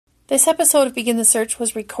This episode of Begin the Search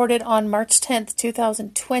was recorded on March 10th,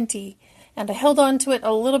 2020, and I held on to it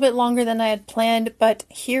a little bit longer than I had planned, but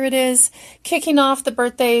here it is, kicking off the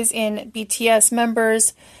birthdays in BTS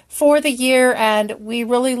members for the year, and we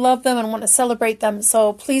really love them and want to celebrate them,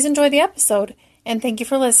 so please enjoy the episode, and thank you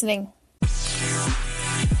for listening.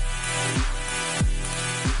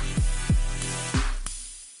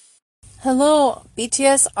 Hello,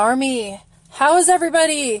 BTS Army! How is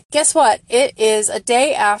everybody? Guess what? It is a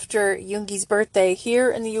day after Yoongi's birthday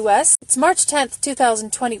here in the US. It's March 10th,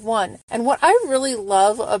 2021. And what I really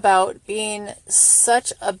love about being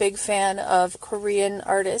such a big fan of Korean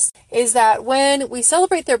artists is that when we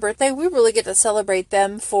celebrate their birthday, we really get to celebrate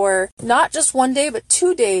them for not just one day, but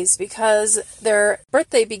 2 days, because their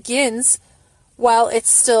birthday begins while it's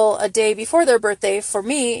still a day before their birthday for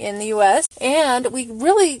me in the US, and we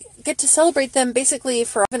really get to celebrate them basically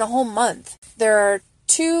for even a whole month. There are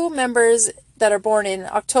 2 members that are born in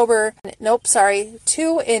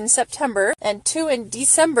two in September and 2 in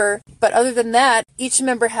December, but other than that, each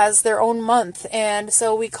member has their own month, and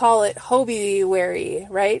so we call it Hobiwary,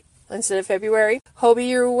 right? Instead of February.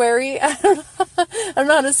 Hobiwary, I don't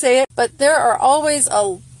know how to say it, but there are always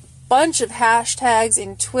a bunch of hashtags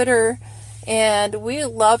in Twitter, and we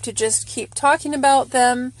love to just keep talking about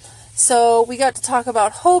them. So we got to talk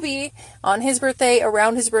about Hobi on his birthday,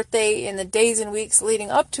 around his birthday, in the days and weeks leading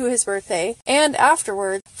up to his birthday, and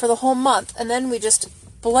afterward for the whole month. And then we just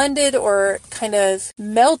blended or kind of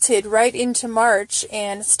melted right into March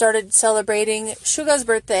and started celebrating Suga's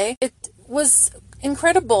birthday. It was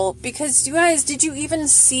incredible because, you guys, did you even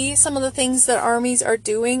see some of the things that armies are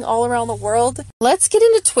doing all around the world? Let's get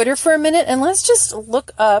into Twitter for a minute and let's just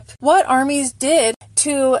look up what armies did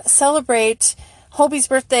to celebrate Hobi's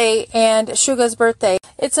birthday and Suga's birthday.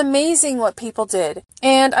 It's amazing what people did.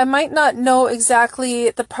 And I might not know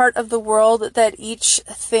exactly the part of the world that each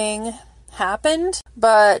thing happened,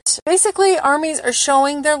 but basically armies are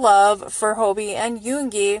showing their love for Hobi and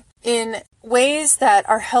Yoongi in ways that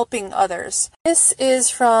are helping others. This is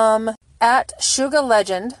from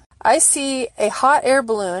 @SugaLegend. I see a hot air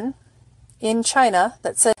balloon in China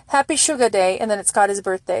that said Happy Suga Day, and then it's got his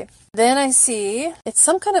birthday. Then I see it's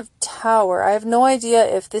some kind of tower. I have no idea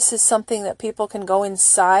if this is something that people can go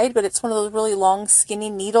inside, but it's one of those really long, skinny,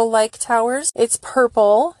 needle-like towers. It's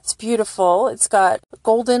purple. It's beautiful. It's got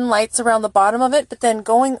golden lights around the bottom of it, but then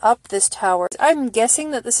going up this tower, I'm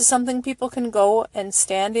guessing that this is something people can go and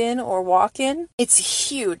stand in or walk in. It's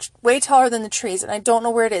huge, way taller than the trees, and I don't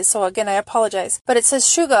know where it is, so again, I apologize. But it says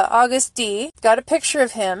Suga, August D. Got a picture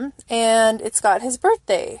of him, and it's got his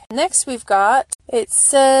birthday. Next we've got, it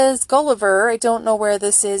says Gulliver. I don't know where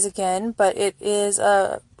this is again, but it is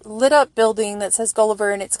a lit up building that says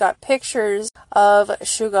Gulliver, and it's got pictures of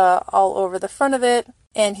Suga all over the front of it,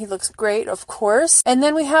 and he looks great, of course. And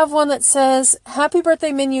then we have one that says Happy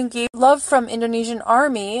Birthday Min Yoongi, love from Indonesian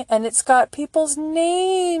Army, and it's got people's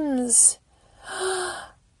names.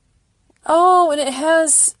 Oh, and it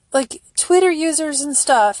has like Twitter users and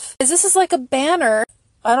stuff. This is like a banner.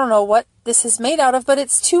 I don't know what this is made out of, but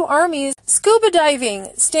it's 2 armies scuba diving,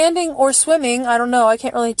 standing or swimming. I don't know. I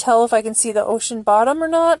can't really tell if I can see the ocean bottom or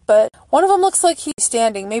not, but one of them looks like he's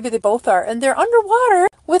standing. Maybe they both are. And they're underwater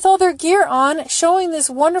with all their gear on, showing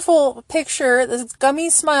this wonderful picture, this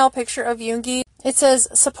gummy smile picture of Yoongi. It says,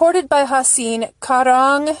 supported by Hasin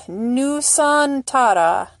Karang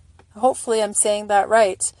Nusantara. Hopefully I'm saying that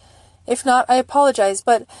right. If not, I apologize.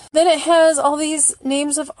 But then it has all these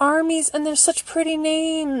names of armies, and they're such pretty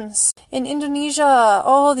names. In Indonesia,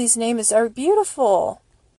 all these names are beautiful.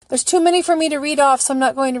 There's too many for me to read off, so I'm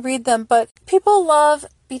not going to read them. But people love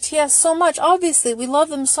BTS so much. Obviously, we love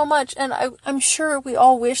them so much, and I'm sure we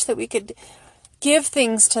all wish that we could give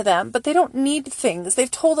things to them. But they don't need things. They've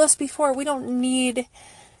told us before, we don't need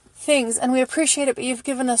things, and we appreciate it, but you've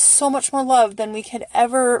given us so much more love than we could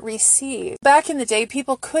ever receive. Back in the day,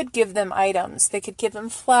 people could give them items. They could give them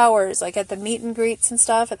flowers, like at the meet and greets and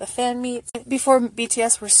stuff, at the fan meets. Before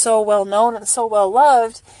BTS were so well known and so well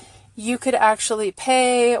loved, you could actually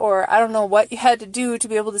pay, or I don't know what you had to do to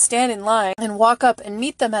be able to stand in line and walk up and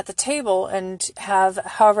meet them at the table and have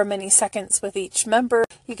however many seconds with each member.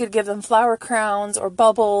 You could give them flower crowns or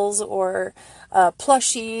bubbles or a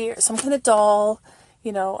plushie or some kind of doll,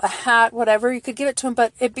 you know, a hat, whatever. You could give it to them,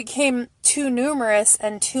 but it became too numerous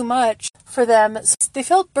and too much for them. So they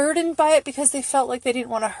felt burdened by it because they felt like they didn't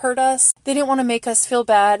want to hurt us. They didn't want to make us feel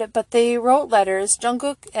bad, but they wrote letters.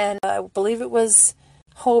 Jungkook and I believe it was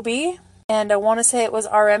Hobi, and I want to say it was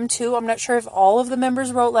RM too. I'm not sure if all of the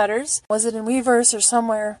members wrote letters. Was it in Weverse or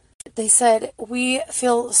somewhere? They said, we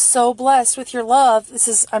feel so blessed with your love.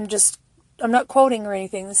 I'm just I'm not quoting or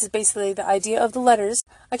anything. This is basically the idea of the letters.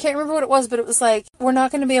 I can't remember what it was, but it was like, we're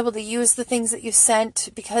not going to be able to use the things that you sent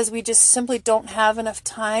because we just simply don't have enough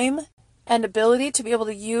time and ability to be able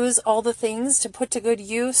to use all the things to put to good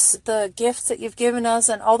use, the gifts that you've given us.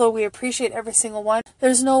 And although we appreciate every single one,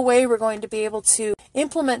 there's no way we're going to be able to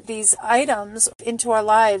implement these items into our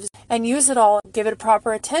lives and use it all, give it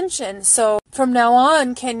proper attention. So from now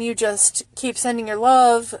on, can you just keep sending your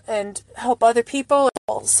love and help other people?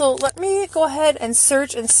 So let me go ahead and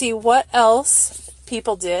search and see what else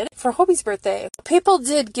people did for Hobie's birthday. People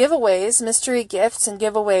did giveaways, mystery gifts and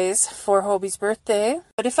giveaways for Hobie's birthday.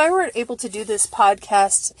 But if I were able to do this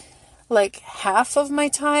podcast like half of my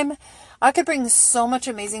time, I could bring so much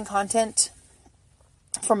amazing content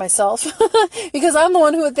for myself because I'm the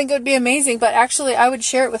one who would think it would be amazing, but actually I would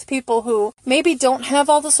share it with people who maybe don't have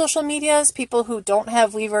all the social medias, people who don't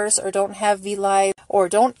have Weverse or don't have VLive or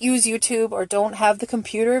don't use YouTube or don't have the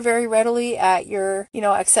computer very readily at your,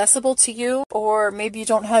 accessible to you, or maybe you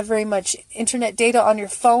don't have very much internet data on your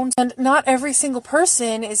phone. And not every single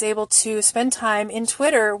person is able to spend time in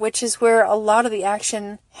Twitter, which is where a lot of the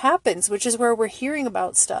action happens, which is where we're hearing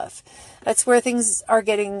about stuff. That's where things are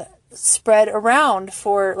getting spread around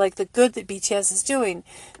for like the good that BTS is doing.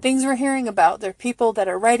 Things we're hearing about. There are people that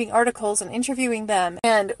are writing articles and interviewing them,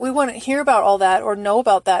 and we wouldn't hear about all that or know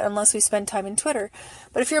about that unless we spend time in Twitter.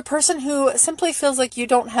 But if you're a person who simply feels like you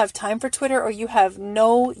don't have time for Twitter or you have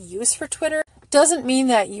no use for Twitter, doesn't mean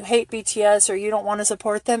that you hate BTS or you don't want to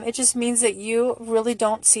support them. It just means that you really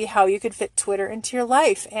don't see how you could fit Twitter into your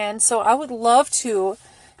life. And so I would love to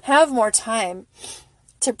have more time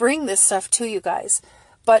to bring this stuff to you guys.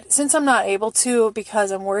 But since I'm not able to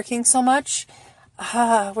because I'm working so much,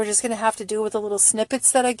 we're just going to have to do with the little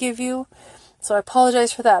snippets that I give you. So I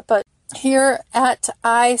apologize for that. But here at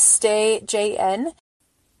iStayJN,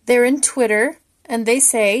 they're in Twitter and they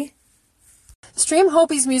say, stream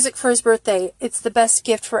Hobie's music for his birthday. It's the best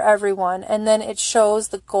gift for everyone. And then it shows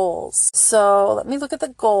the goals. So let me look at the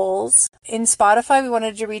goals. In Spotify, we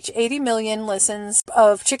wanted to reach 80 million listens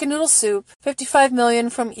of Chicken Noodle Soup, 55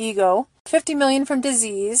 million from Ego, 50 million from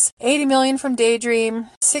Disease, 80 million from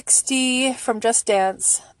Daydream, 60 from Just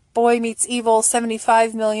Dance, Boy Meets Evil,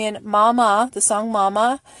 75 million, Mama, the song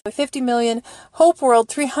Mama, 50 million, Hope World,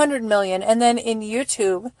 300 million. And then in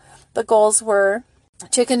YouTube, the goals were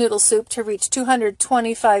Chicken Noodle Soup to reach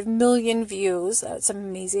 225 million views. That's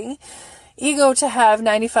amazing. Ego to have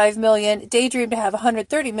 95 million. Daydream to have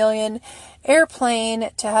 130 million. Airplane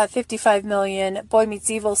to have 55 million. Boy Meets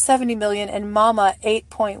Evil 70 million. And Mama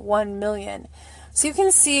 8.1 million. So you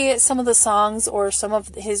can see some of the songs or some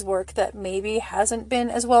of his work that maybe hasn't been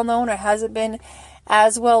as well known or hasn't been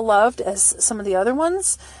as well loved as some of the other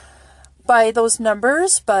ones by those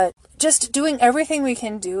numbers, but just doing everything we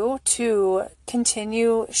can do to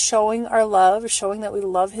continue showing our love, showing that we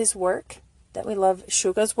love his work, that we love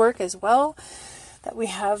Suga's work as well, that we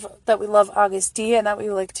love August D, and that we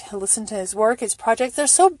like to listen to his work, his projects. They're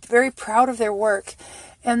so very proud of their work,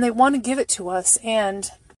 and they want to give it to us.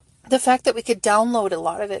 And the fact that we could download a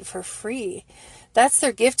lot of it for free, that's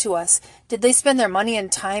their gift to us. Did they spend their money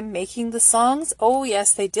and time making the songs? Oh,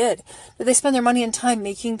 yes, they did. Did they spend their money and time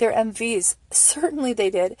making their MVs? Certainly they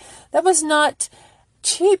did. That was not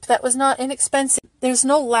cheap. That was not inexpensive. There's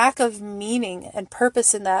no lack of meaning and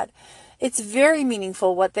purpose in that. It's very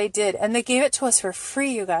meaningful what they did, and they gave it to us for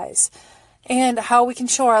free, you guys. And how we can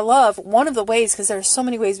show our love, one of the ways, because there are so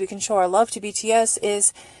many ways we can show our love to BTS,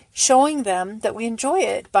 is showing them that we enjoy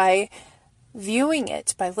it by viewing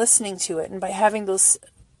it, by listening to it, and by having those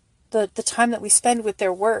the time that we spend with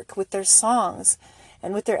their work, with their songs,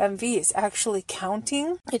 and with their MVs actually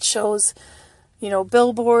counting. It shows,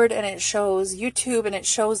 Billboard, and it shows YouTube, and it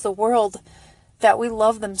shows the world that we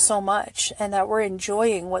love them so much and that we're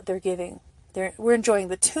enjoying what they're giving. We're enjoying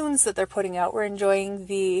the tunes that they're putting out. We're enjoying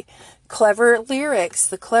the clever lyrics,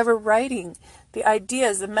 the clever writing, the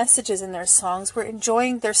ideas, the messages in their songs. We're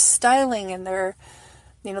enjoying their styling and their,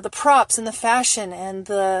 the props and the fashion and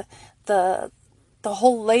the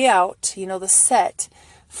whole layout, the set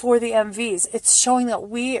for the MVs. It's showing that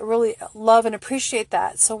we really love and appreciate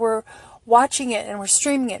that. So we're watching it and we're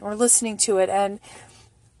streaming it and we're listening to it. And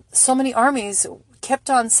so many armies kept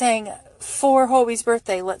on saying, for Hobie's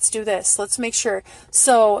birthday, let's do this. Let's make sure.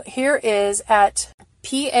 So here is at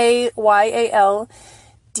PAYALDAS,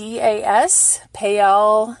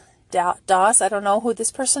 Payal Das. I don't know who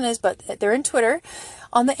this person is, but they're in Twitter.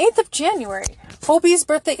 On the 8th of January, Hobie's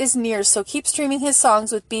birthday is near, so keep streaming his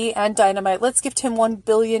songs with B and Dynamite. Let's gift him 1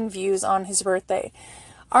 billion views on his birthday.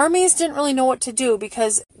 Armies didn't really know what to do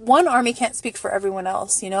because one army can't speak for everyone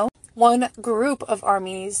else, one group of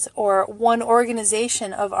armies or one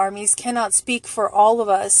organization of armies cannot speak for all of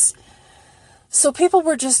us. So people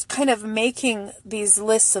were just kind of making these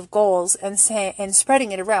lists of goals and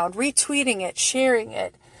spreading it around, retweeting it, sharing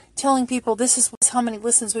it, telling people this is how many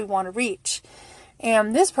listens we want to reach.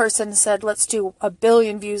 And this person said, let's do 1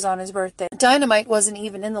 billion views on his birthday. Dynamite wasn't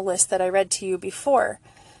even in the list that I read to you before.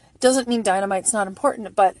 Doesn't mean Dynamite's not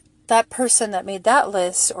important, but that person that made that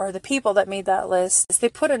list, or the people that made that list, they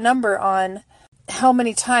put a number on how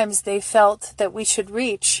many times they felt that we should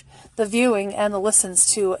reach the viewing and the listens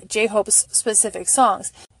to J-Hope's specific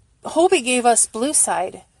songs. Hobie gave us Blue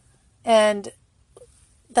Side, and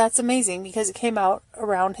that's amazing because it came out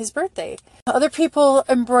around his birthday. Other people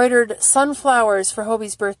embroidered sunflowers for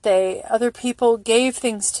Hobie's birthday. Other people gave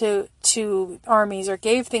things to armies or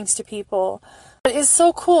gave things to people. It is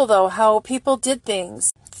so cool, though, how people did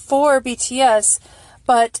things for BTS,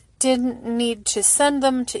 but didn't need to send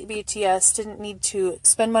them to BTS, didn't need to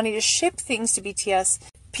spend money to ship things to BTS.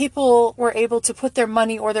 People were able to put their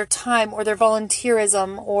money or their time or their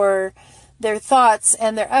volunteerism or their thoughts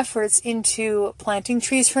and their efforts into planting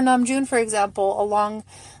trees for Namjoon, for example, along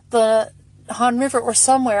the Han River or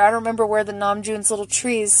somewhere. I don't remember where the Namjoon's little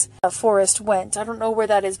trees forest went. I don't know where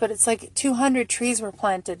that is, but it's like 200 trees were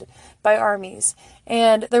planted by armies.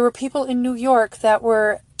 And there were people in New York that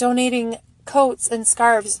were donating coats and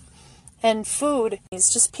scarves and food.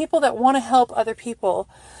 It's just people that want to help other people.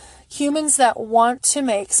 Humans that want to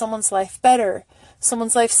make someone's life better,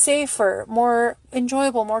 someone's life safer, more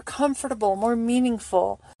enjoyable, more comfortable, more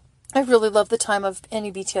meaningful. I really love the time of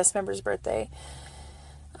any BTS member's birthday.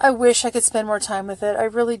 I wish I could spend more time with it. I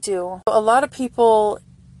really do. A lot of people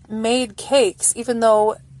made cakes, even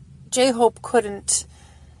though J-Hope couldn't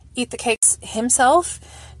eat the cakes himself.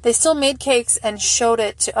 They still made cakes and showed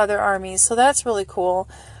it to other armies, so that's really cool.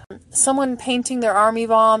 Someone painting their army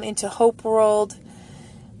bomb into Hope World.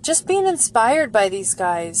 Just being inspired by these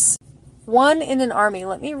guys. One in an Army.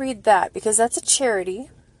 Let me read that because that's a charity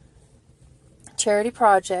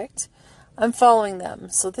project. I'm following them.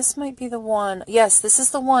 So this might be the one. Yes, this is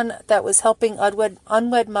the one that was helping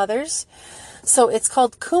unwed mothers. So it's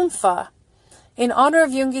called Kumfa. In honor of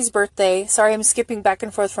Yoongi's birthday, sorry I'm skipping back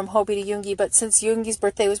and forth from Hobie to Yoongi, but since Yoongi's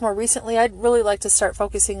birthday was more recently, I'd really like to start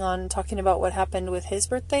focusing on talking about what happened with his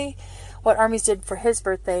birthday, what armies did for his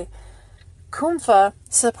birthday. Kumfa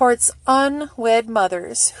supports unwed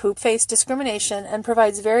mothers who face discrimination and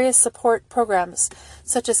provides various support programs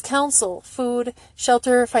such as counsel, food,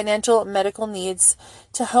 shelter, financial, and medical needs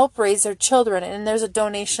to help raise their children. And there's a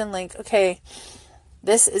donation link. Okay,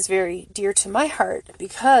 this is very dear to my heart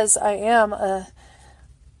because I am a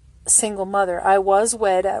single mother. I was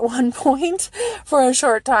wed at one point for a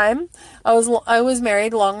short time. I was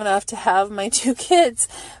married long enough to have my 2 kids,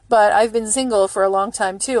 but I've been single for a long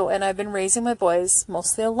time too, and I've been raising my boys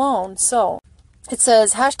mostly alone. So it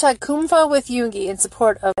says #Kumfa with Yoongi in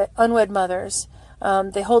support of unwed mothers.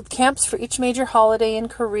 They hold camps for each major holiday in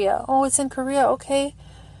Korea. Oh, it's in Korea, okay.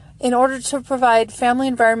 In order to provide family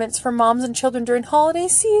environments for moms and children during holiday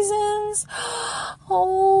seasons.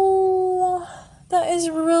 Oh, that is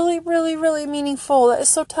really, really, really meaningful. That is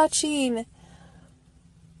so touching.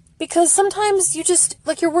 Because sometimes you just,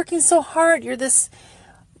 like, you're working so hard. You're this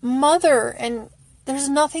mother, and there's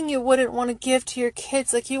nothing you wouldn't want to give to your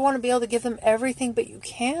kids. Like, you want to be able to give them everything, but you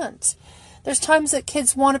can't. There's times that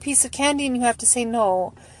kids want a piece of candy, and you have to say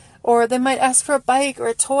no. Or they might ask for a bike or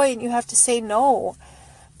a toy, and you have to say no.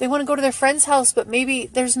 They want to go to their friend's house, but maybe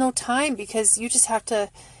there's no time because you just have to,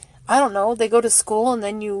 I don't know, they go to school and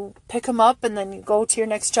then you pick them up and then you go to your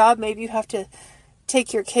next job. Maybe you have to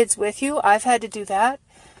take your kids with you. I've had to do that.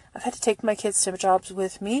 I've had to take my kids to jobs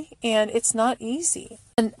with me, and it's not easy.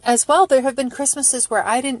 And as well, there have been Christmases where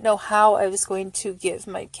I didn't know how I was going to give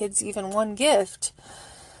my kids even one gift.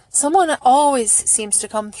 Someone always seems to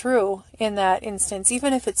come through in that instance.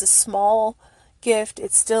 Even if it's a small gift,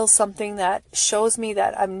 it's still something that shows me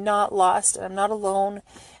that I'm not lost and I'm not alone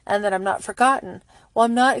and that I'm not forgotten. Well,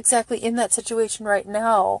 I'm not exactly in that situation right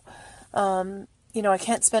now. I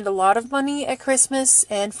can't spend a lot of money at Christmas,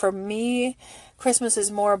 and for me, Christmas is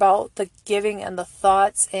more about the giving and the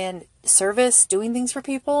thoughts and service, doing things for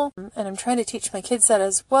people, and I'm trying to teach my kids that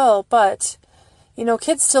as well, but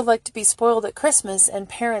kids still like to be spoiled at Christmas, and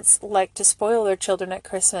parents like to spoil their children at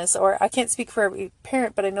Christmas. Or I can't speak for every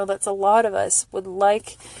parent, but I know that's a lot of us would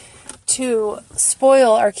like to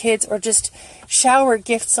spoil our kids or just shower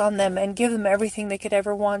gifts on them and give them everything they could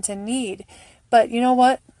ever want and need. But you know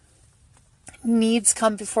what? Needs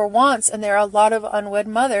come before wants, and there are a lot of unwed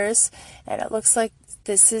mothers, and it looks like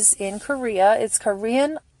this is in Korea. It's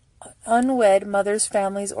Korean Unwed Mothers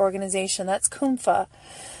Families Organization. That's Kumfa.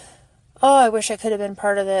 Oh, I wish I could have been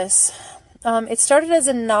part of this. It started as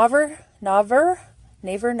a Naver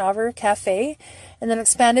Cafe, and then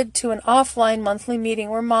expanded to an offline monthly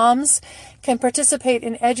meeting where moms can participate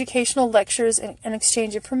in educational lectures and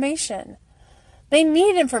exchange information. They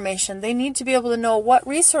need information. They need to be able to know what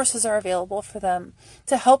resources are available for them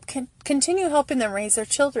to help continue helping them raise their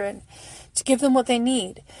children, to give them what they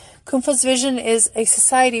need. Kumfa's vision is a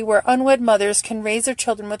society where unwed mothers can raise their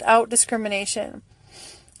children without discrimination.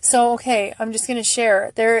 So, okay, I'm just going to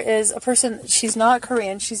share. There is a person, she's not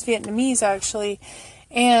Korean, she's Vietnamese actually,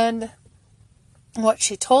 and what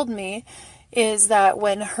she told me is that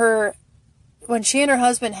when she and her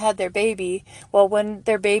husband had their baby, when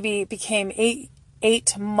their baby became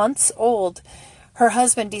eight months old, her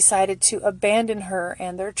husband decided to abandon her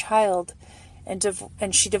and their child, and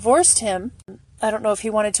she divorced him. I don't know if he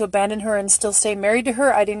wanted to abandon her and still stay married to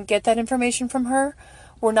her. I didn't get that information from her.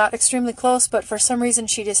 We're not extremely close, but for some reason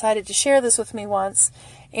she decided to share this with me once,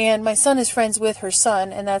 and my son is friends with her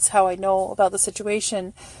son, and that's how I know about the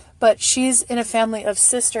situation. But she's in a family of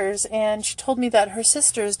sisters, and she told me that her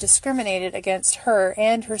sisters discriminated against her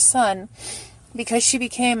and her son because she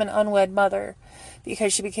became an unwed mother,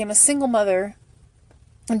 because she became a single mother,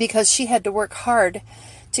 and because she had to work hard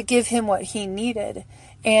to give him what he needed,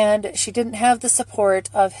 and she didn't have the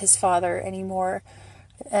support of his father anymore.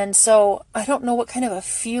 And so I don't know what kind of a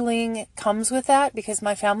feeling comes with that, because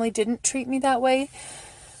my family didn't treat me that way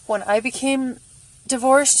when I became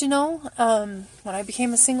divorced, when I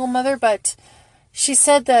became a single mother. But she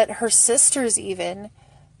said that her sisters even,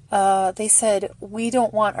 they said, we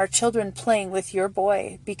don't want our children playing with your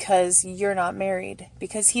boy because you're not married,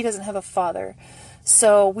 because he doesn't have a father.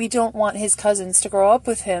 So we don't want his cousins to grow up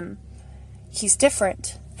with him. He's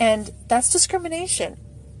different. And that's discrimination.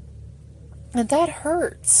 And that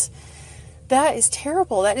hurts. That is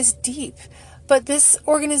terrible. That is deep. But this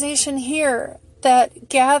organization here that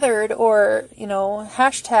gathered or,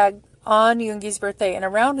 hashtag on Yoongi's birthday and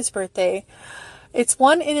around his birthday, it's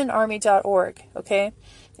oneinanarmy.org, okay?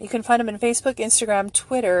 You can find them in Facebook, Instagram,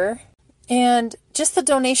 Twitter, and just the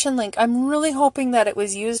donation link. I'm really hoping that it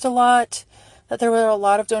was used a lot, that there were a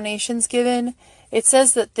lot of donations given. It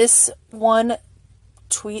says that this one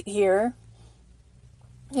tweet here,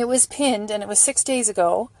 it was pinned, and it was 6 days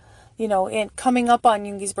ago, coming up on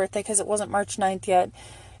Yoongi's birthday, because it wasn't March 9th yet.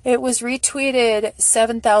 It was retweeted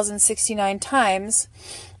 7,069 times.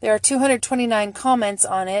 There are 229 comments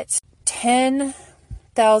on it,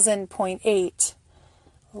 10,000.8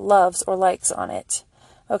 loves or likes on it.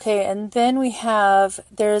 Okay, and then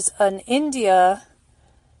there's an India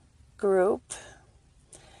group.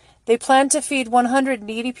 They plan to feed 100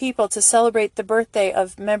 needy people to celebrate the birthday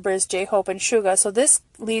of members J-Hope and Suga. So this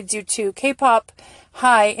leads you to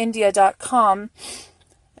kpophiindia.com,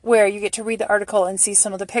 where you get to read the article and see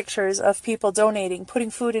some of the pictures of people donating,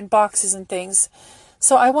 putting food in boxes and things.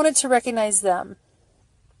 So I wanted to recognize them.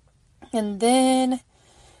 And then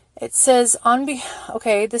it says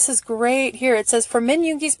this is great here. It says, for Min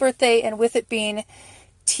Yoongi's birthday, and with it being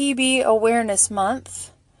TB Awareness Month,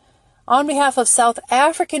 on behalf of South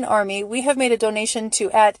African Army, we have made a donation to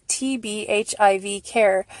 @TB HIV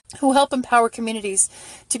who help empower communities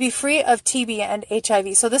to be free of TB and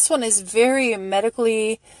HIV. So this one is very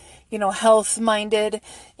medically, health-minded,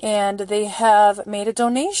 and they have made a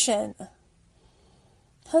donation.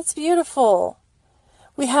 That's beautiful.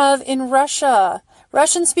 We have in Russia,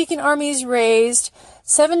 Russian-speaking armies raised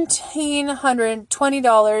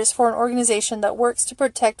 $1,720 for an organization that works to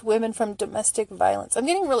protect women from domestic violence. I'm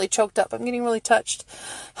getting really choked up. I'm getting really touched.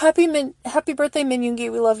 Happy birthday, Min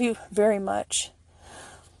Yoongi. We love you very much.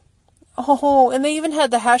 Oh, and they even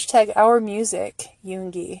had the hashtag Our Music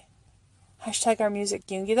Yoongi. Hashtag Our Music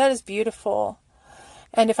Yoongi. That is beautiful.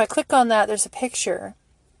 And if I click on that, there's a picture.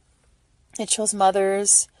 It shows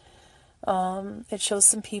mothers. It shows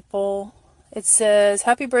some people. It says,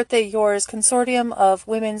 Happy Birthday, Yours, Consortium of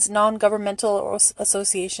Women's Non-Governmental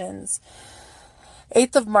Associations,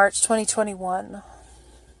 8th of March, 2021.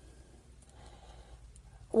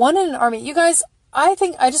 One in an Army. You guys, I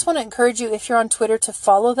just want to encourage you, if you're on Twitter, to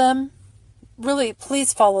follow them. Really,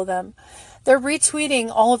 please follow them. They're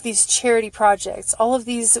retweeting all of these charity projects, all of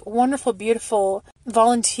these wonderful, beautiful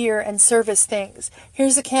volunteer and service things.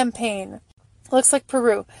 Here's a campaign. Looks like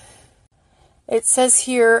Peru. It says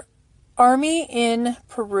here, Army in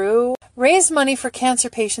Peru raise money for cancer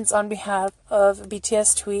patients on behalf of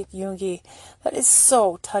BTS tweet Yoongi. That is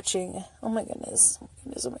so touching. Oh my goodness. Oh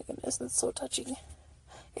my goodness. That's so touching.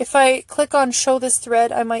 If I click on show this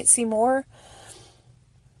thread, I might see more.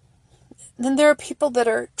 Then there are people that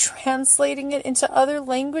are translating it into other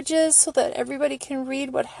languages so that everybody can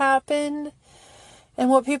read what happened. and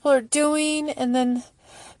what people are doing, and then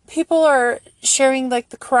people are sharing like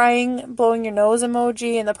the crying, blowing your nose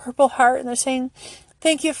emoji and the purple heart, and they're saying,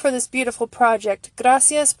 thank you for this beautiful project.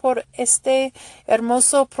 Gracias por este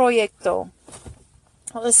hermoso proyecto.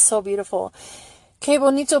 Oh, this is so beautiful. Qué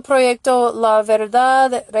bonito proyecto. La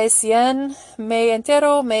verdad, recién me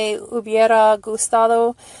entero, me hubiera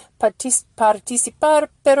gustado participar,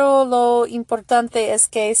 pero lo importante es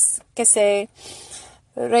que se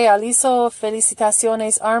realizó.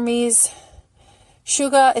 Felicitaciones, Armies.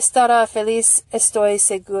 Suga estará feliz, estoy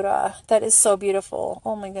segura. That is so beautiful.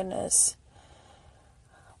 Oh my goodness.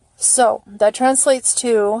 So, that translates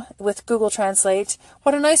to, with Google Translate,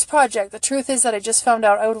 what a nice project. The truth is that I just found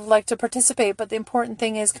out I would have liked to participate, but the important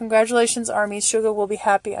thing is, congratulations, Armies. Suga will be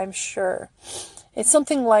happy, I'm sure. It's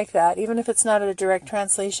something like that, even if it's not a direct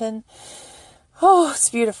translation. Oh,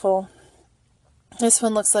 it's beautiful. This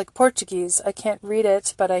one looks like Portuguese. I can't read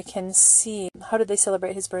it, but I can see. How did they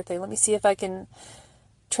celebrate his birthday? Let me see if I can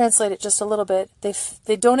translate it just a little bit.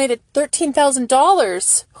 They donated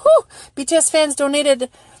 $13,000. Whew! BTS fans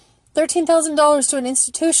donated $13,000 to an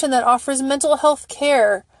institution that offers mental health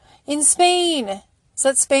care in Spain. Is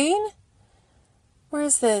that Spain? Where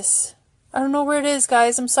is this? I don't know where it is,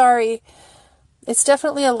 guys. I'm sorry. It's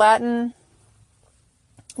definitely a Latin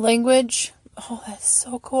language. Oh, that's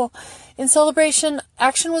so cool.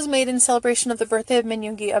 Action was made in celebration of the birthday of Min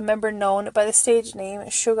Yoongi, a member known by the stage name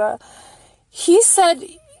Suga. He said,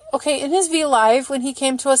 okay, in his V Live, when he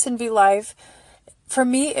came to us in V Live, for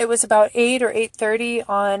me, it was about 8 or 8:30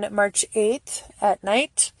 on March 8th at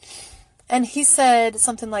night. And he said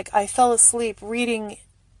something like, I fell asleep reading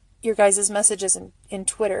your guys' messages in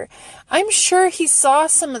Twitter. I'm sure he saw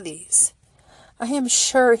some of these. I am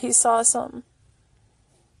sure he saw some.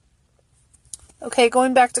 Okay,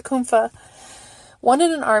 going back to Kumfa.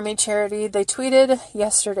 Wanted an army charity. They tweeted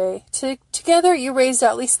yesterday, together you raised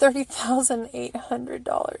at least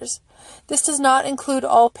 $30,800. This does not include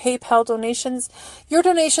all PayPal donations. Your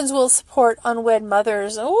donations will support unwed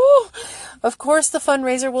mothers. Oh, of course the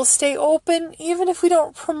fundraiser will stay open even if we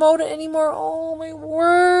don't promote it anymore. Oh, my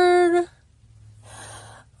word.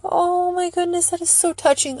 Oh, my goodness, that is so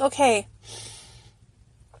touching. Okay.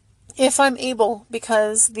 If I'm able,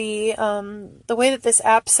 because the way that this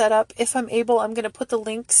app's set up, if I'm able, I'm going to put the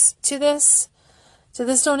links to this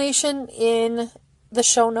donation in the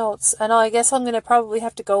show notes. And I guess I'm going to probably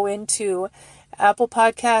have to go into Apple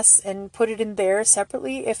Podcasts and put it in there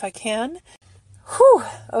separately if I can. Whew.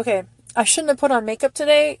 Okay. I shouldn't have put on makeup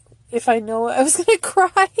today if I know I was going to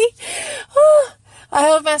cry. I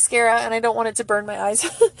have mascara and I don't want it to burn my eyes.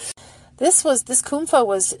 This Kumfa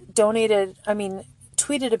was donated,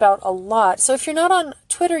 tweeted about a lot. So if you're not on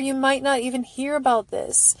Twitter, you might not even hear about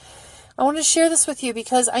this. I want to share this with you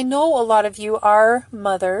because I know a lot of you are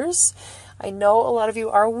mothers. I know a lot of you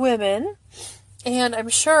are women. And I'm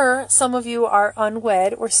sure some of you are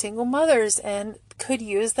unwed or single mothers and could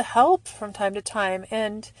use the help from time to time.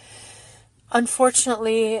 And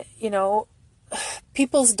unfortunately,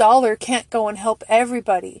 people's dollar can't go and help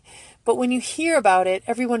everybody. But when you hear about it,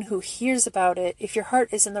 everyone who hears about it, if your heart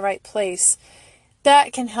is in the right place,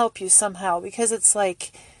 that can help you somehow, because it's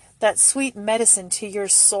like that sweet medicine to your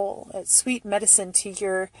soul, that sweet medicine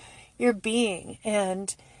to your being.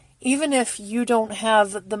 And even if you don't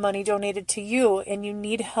have the money donated to you and you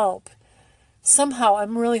need help, somehow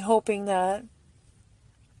I'm really hoping that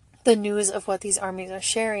the news of what these armies are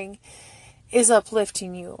sharing is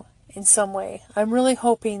uplifting you in some way. I'm really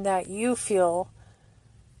hoping that you feel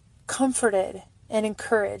comforted and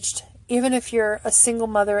encouraged. Even if you're a single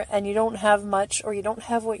mother and you don't have much, or you don't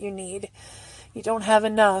have what you need, you don't have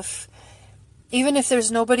enough, even if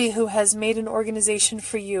there's nobody who has made an organization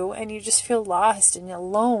for you and you just feel lost and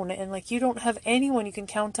alone and like you don't have anyone you can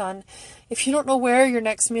count on, if you don't know where your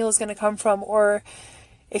next meal is going to come from, or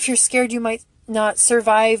if you're scared you might not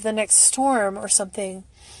survive the next storm or something,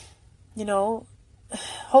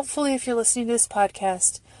 hopefully if you're listening to this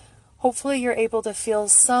podcast, hopefully you're able to feel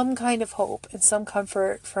some kind of hope and some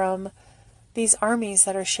comfort from these armies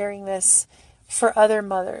that are sharing this for other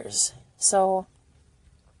mothers. So,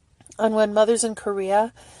 unwed mothers in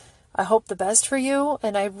Korea, I hope the best for you,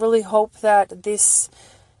 and I really hope that this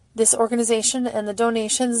organization and the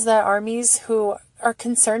donations that armies who are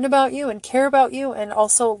concerned about you and care about you and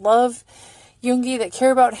also love Yoongi, that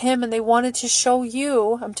care about him, and they wanted to show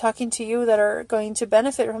you, I'm talking to you that are going to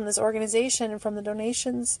benefit from this organization and from the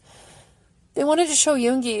donations, they wanted to show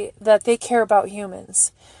Yoongi that they care about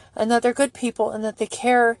humans and that they're good people and that they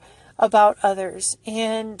care about others,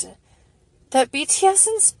 and that BTS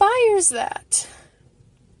inspires that.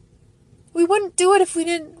 We wouldn't do it if we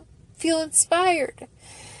didn't feel inspired.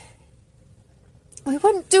 We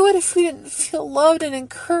wouldn't do it if we didn't feel loved and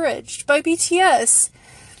encouraged by BTS.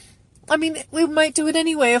 I mean, we might do it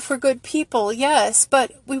anyway if we're good people, yes,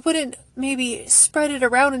 but we wouldn't maybe spread it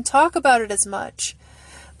around and talk about it as much.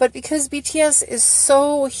 But because BTS is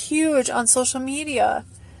so huge on social media,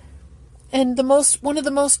 and one of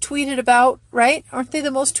the most tweeted about, right? Aren't they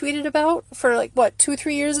the most tweeted about for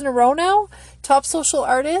 2-3 years in a row now? Top social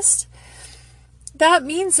artist? That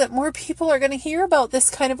means that more people are going to hear about this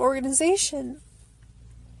kind of organization.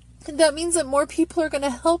 And that means that more people are going to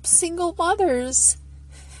help single mothers.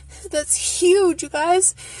 That's huge, you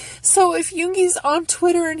guys. So if Yoongi's on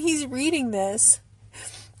Twitter and he's reading this,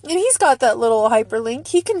 and he's got that little hyperlink,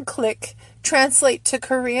 he can click translate to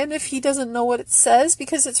Korean if he doesn't know what it says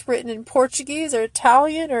because it's written in Portuguese or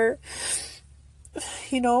Italian or,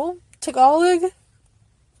 Tagalog.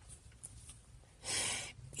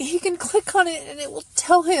 He can click on it and it will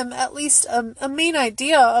tell him at least a main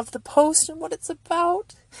idea of the post and what it's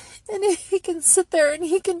about. And he can sit there and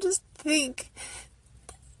he can just think,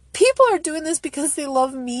 people are doing this because they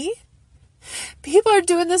love me. People are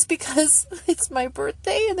doing this because it's my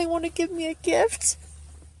birthday and they want to give me a gift.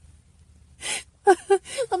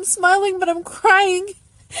 I'm smiling, but I'm crying.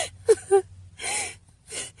 And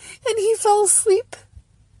he fell asleep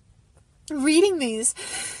reading these.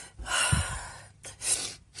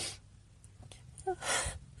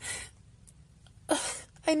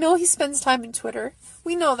 I know he spends time in Twitter.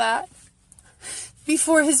 We know that.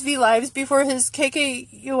 Before his V Lives, before his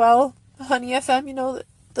KKUL, Honey FM,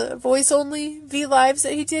 the voice only V Lives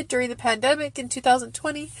that he did during the pandemic in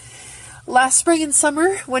 2020. Last spring and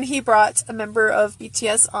summer, when he brought a member of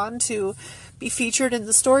BTS on to be featured in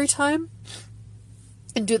the story time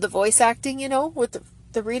and do the voice acting, with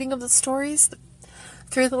the reading of the stories, the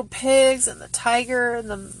 3 little pigs and the tiger and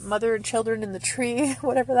the mother and children in the tree,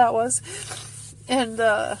 whatever that was, and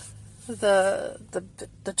the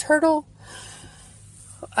turtle.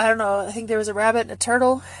 I don't know. I think there was a rabbit and a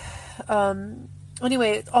turtle.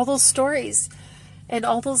 Anyway, all those stories and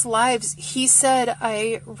all those lives, he said,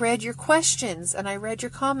 I read your questions and I read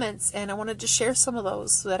your comments and I wanted to share some of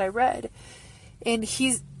those that I read. And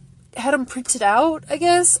he had them printed out, I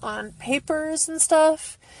guess, on papers and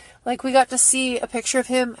stuff. Like, we got to see a picture of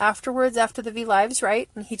him afterwards, after the V Lives, right?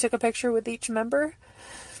 And he took a picture with each member.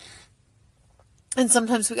 And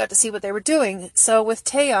sometimes we got to see what they were doing. So with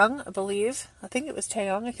Taeyang, I think it was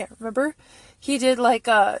Taeyang, I can't remember. He did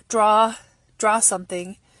draw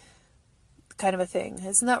something kind of a thing.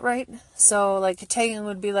 Isn't that right? So Taeyang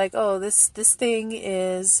would be like, oh, this thing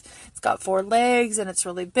it's got 4 legs and it's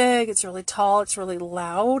really big, it's really tall, it's really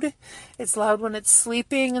loud. It's loud when it's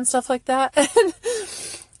sleeping and stuff like that. And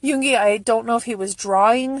Yoongi, I don't know if he was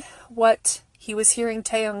drawing what he was hearing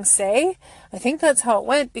Taeyang say. I think that's how it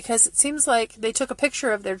went, because it seems like they took a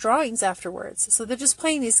picture of their drawings afterwards. So they're just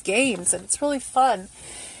playing these games, and it's really fun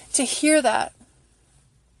to hear that.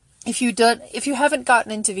 If you haven't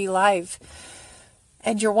gotten into V Live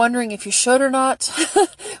and you're wondering if you should or not,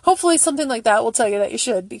 hopefully something like that will tell you that you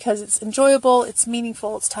should, because it's enjoyable, it's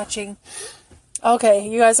meaningful, it's touching. Okay,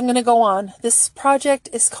 you guys, I'm going to go on. This project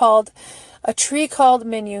is called A Tree Called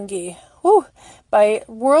Minyoongi. Woo! By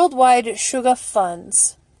Worldwide Suga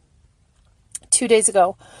Funds. 2 days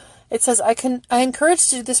ago. It says, I encourage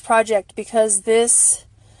to do this project because this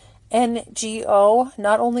NGO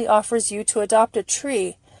not only offers you to adopt a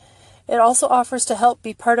tree, it also offers to help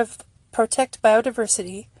be part of protect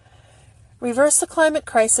biodiversity, reverse the climate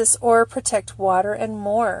crisis, or protect water and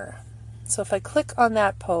more. So if I click on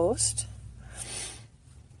that post,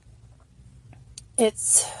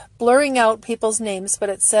 it's blurring out people's names, but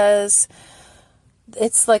it says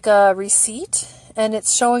it's like a receipt, and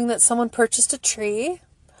it's showing that someone purchased a tree.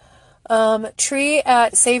 Tree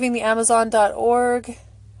at savingtheamazon.org.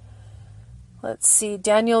 Let's see,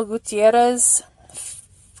 Daniel Gutierrez,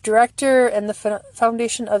 director and the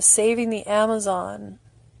Foundation of Saving the Amazon.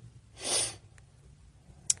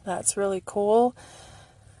 That's really cool.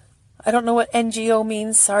 I don't know what NGO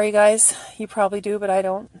means. Sorry, guys. You probably do, but I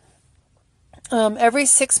don't. Every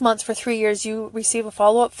 6 months for 3 years, you receive a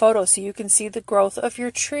follow-up photo so you can see the growth of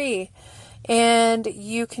your tree. And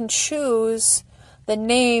you can choose the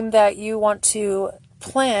name that you want to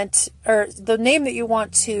plant, or the name that you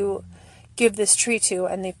want to give this tree to,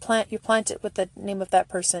 and you plant it with the name of that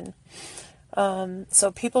person.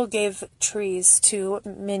 So people gave trees to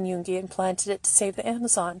Min Yoongi and planted it to save the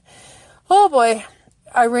Amazon. Oh boy.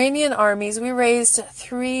 Iranian armies, we raised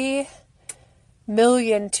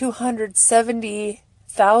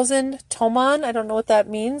 3,270,000 toman. I don't know what that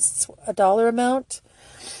means. It's a dollar amount.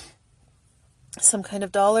 Some kind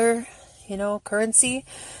of dollar, currency.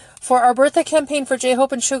 for our birthday campaign for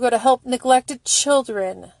J-Hope and Suga to help neglected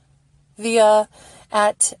children via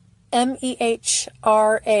at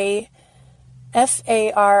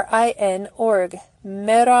MEHRAFARIN.org.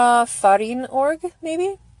 Merafarin.org,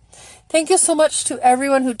 maybe? Thank you so much to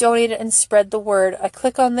everyone who donated and spread the word. I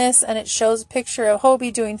click on this and it shows a picture of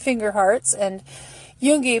Hobie doing finger hearts and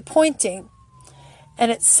Yoongi pointing.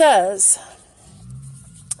 And it says,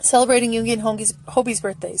 celebrating Yoongi and Hobie's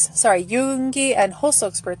birthdays. Yoongi and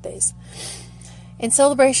Hosok's birthdays. In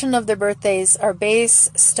celebration of their birthdays, our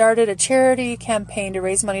base started a charity campaign to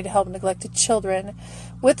raise money to help neglected children.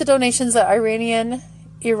 With the donations that Iranian,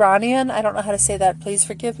 I don't know how to say that, please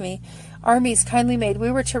forgive me, armies kindly made,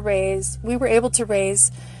 we were able to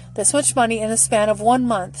raise this much money in a span of 1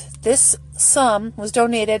 month. This sum was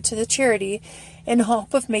donated to the charity in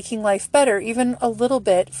hope of making life better, even a little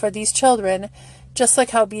bit, for these children, just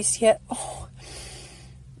like how BTS...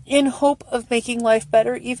 in hope of making life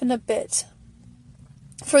better, even a bit,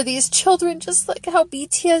 for these children, just like how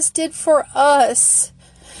BTS did for us.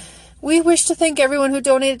 We wish to thank everyone who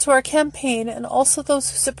donated to our campaign and also those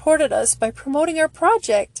who supported us by promoting our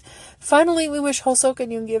project. Finally, we wish Hosok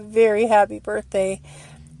and Yoongi a very happy birthday.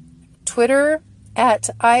 Twitter at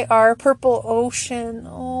IR Purple Ocean.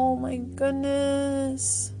 Oh my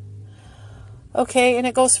goodness. Okay, and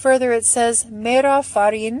it goes further. It says Mera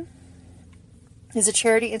Farin is a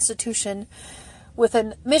charity institution with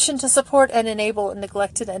a mission to support and enable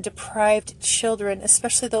neglected and deprived children,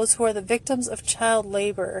 especially those who are the victims of child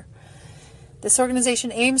labor. This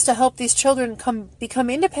organization aims to help these children become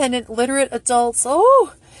independent, literate adults,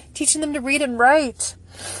 teaching them to read and write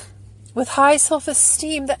with high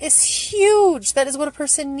self-esteem. That is huge. That is what a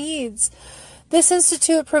person needs. This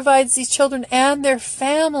institute provides these children and their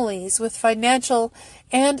families with financial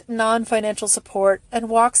and non-financial support and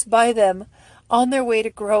walks by them on their way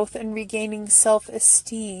to growth and regaining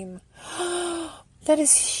self-esteem. That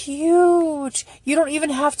is huge. You don't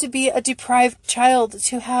even have to be a deprived child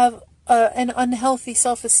to have an unhealthy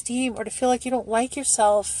self-esteem or to feel like you don't like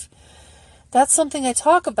yourself. That's something I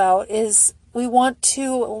talk about, is we want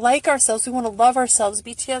to like ourselves. We want to love ourselves.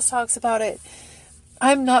 BTS talks about it.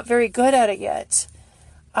 I'm not very good at it yet.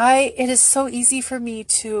 It is so easy for me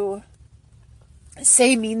to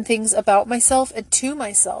say mean things about myself and to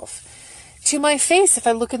myself. To my face, if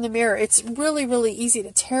I look in the mirror, it's really, really easy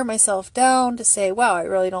to tear myself down, to say, wow, I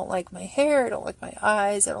really don't like my hair, I don't like my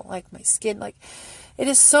eyes, I don't like my skin. It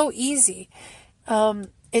is so easy.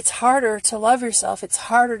 It's harder to love yourself. It's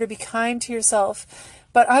harder to be kind to yourself.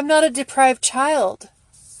 But I'm not a deprived child,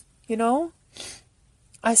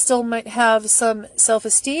 I still might have some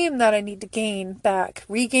self-esteem that I need to gain back.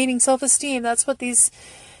 Regaining self-esteem, that's what these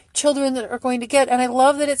children are going to get. And I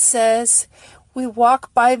love that it says we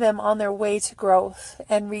walk by them on their way to growth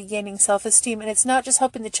and regaining self-esteem. And it's not just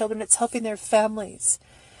helping the children, it's helping their families.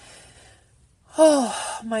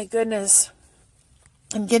 Oh, my goodness.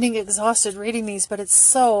 I'm getting exhausted reading these, but it's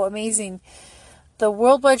so amazing. The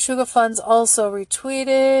Worldwide Suga Funds also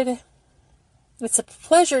retweeted. It's a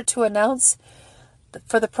pleasure to announce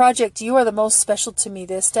for the project, you are the most special to me.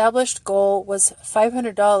 The established goal was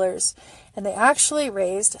 $500, and they actually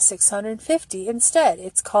raised $650 instead.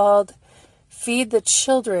 It's called Feed the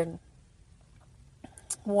Children.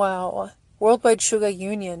 Wow. Worldwide Suga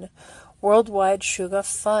Union. Worldwide Suga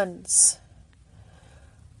Funds.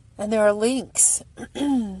 And there are links.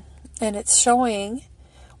 And it's showing,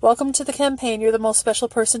 welcome to the campaign. You're the most special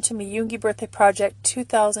person to me. Yoongi Birthday Project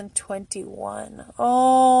 2021.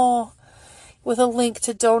 Oh, with a link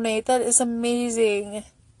to donate. That is amazing.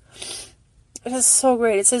 It is so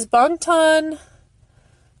great. It says Bangtan,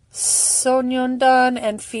 Sonyeondan,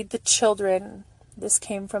 and Feed the Children. This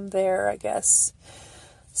came from there, I guess.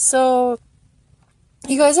 So,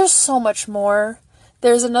 you guys, there's so much more.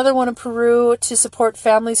 There's another one in Peru to support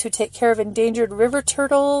families who take care of endangered river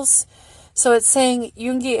turtles. So it's saying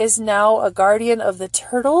Yoongi is now a guardian of the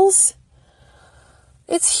turtles.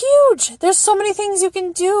 It's huge. There's so many things you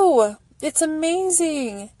can do. It's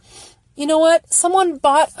amazing. You know what? Someone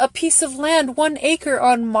bought a piece of land, 1 acre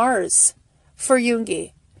on Mars for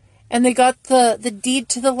Yoongi. And they got the deed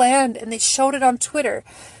to the land and they showed it on Twitter.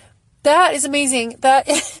 That is amazing. That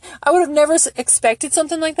I would have never expected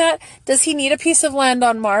something like that. Does he need a piece of land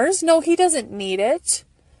on Mars? No, he doesn't need it.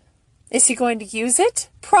 Is he going to use it?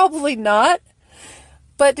 Probably not.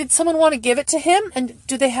 But did someone want to give it to him? And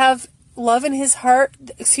do they have love in his heart,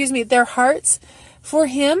 their hearts for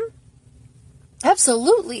him?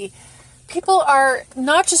 Absolutely. People are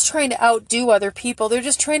not just trying to outdo other people. They're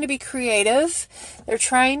just trying to be creative. They're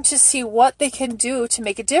trying to see what they can do to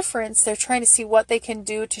make a difference. They're trying to see what they can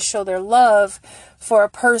do to show their love for a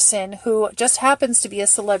person who just happens to be a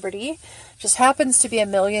celebrity, just happens to be a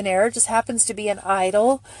millionaire, just happens to be an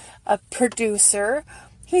idol, a producer.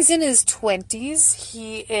 He's in his 20s.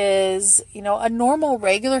 He is, a normal,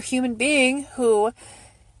 regular human being who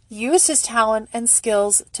used his talent and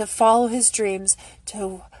skills to follow his dreams,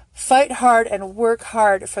 to fight hard and work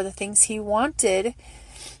hard for the things he wanted.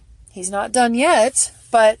 He's not done yet,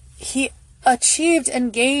 but he achieved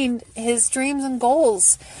and gained his dreams and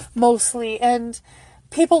goals mostly, and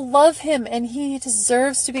people love him, and he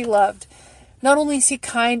deserves to be loved. Not only is he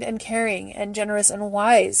kind and caring and generous and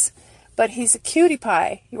wise, but he's a cutie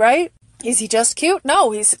pie, right? Is he just cute?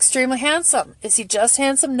 No, he's extremely handsome. Is he just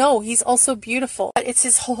handsome? No, he's also beautiful. It's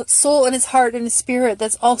his whole soul and his heart and his spirit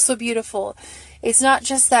that's also beautiful. It's not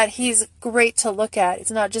just that he's great to look at.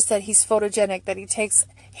 It's not just that he's photogenic, that he takes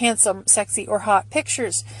handsome, sexy, or hot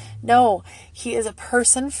pictures. No, he is a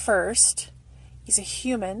person first. He's a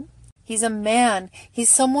human. He's a man. He's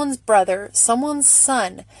someone's brother, someone's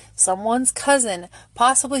son, someone's cousin,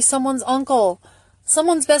 possibly someone's uncle,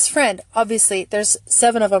 someone's best friend. Obviously, there's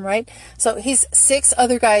 7 of them, right? So he's 6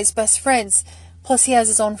 other guys' best friends. Plus he has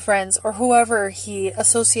his own friends or whoever he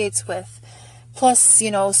associates with. Plus,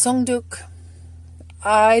 Sungduk.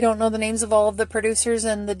 I don't know the names of all of the producers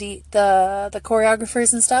and the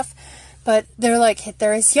choreographers and stuff, but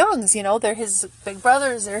they're his youngs, they're his big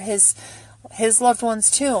brothers, they're his loved ones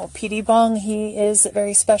too. PD Bong, he is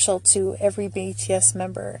very special to every BTS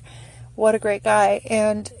member. What a great guy.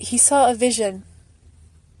 And he saw a vision.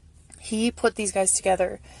 He put these guys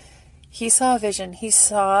together. He saw a vision. He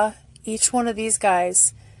saw each one of these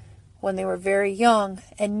guys when they were very young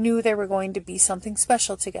and knew they were going to be something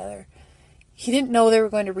special together. He didn't know they were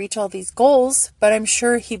going to reach all these goals, but I'm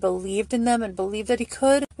sure he believed in them and believed that he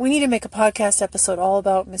could. We need to make a podcast episode all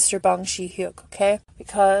about Mr. Bang Shi-hyuk, okay?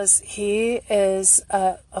 Because he is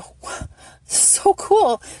so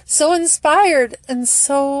cool, so inspired, and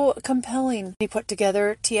so compelling. He put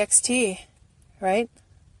together TXT, right?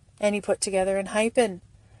 And he put together ENHYPEN.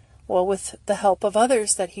 Well, with the help of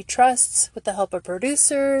others that he trusts, with the help of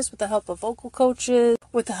producers, with the help of vocal coaches,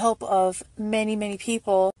 with the help of many, many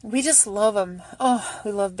people. We just love him. Oh,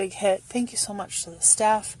 we love Big Hit. Thank you so much to the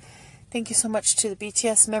staff. Thank you so much to the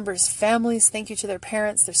BTS members' families. Thank you to their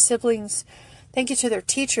parents, their siblings. Thank you to their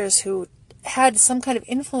teachers who had some kind of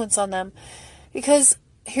influence on them. Because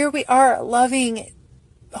here we are loving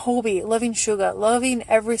Hobi, loving Suga, loving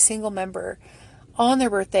every single member. On their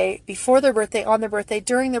birthday, before their birthday, on their birthday,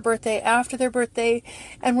 during their birthday, after their birthday,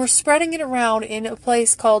 and we're spreading it around in a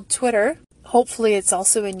place called Twitter. Hopefully it's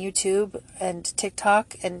also in YouTube and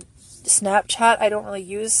TikTok and Snapchat. I don't really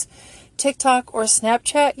use TikTok or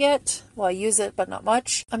Snapchat yet. Well, I use it, but not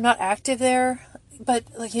much. I'm not active there, but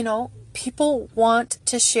people want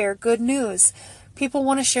to share good news. People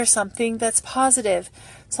want to share something that's positive,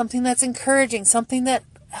 something that's encouraging, something that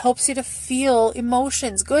helps you to feel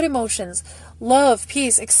emotions, good emotions, love,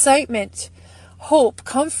 peace, excitement, hope,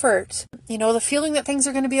 comfort, the feeling that things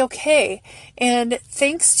are going to be okay. And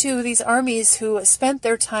thanks to these armies who spent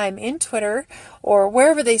their time in Twitter or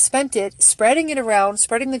wherever they spent it, spreading it around,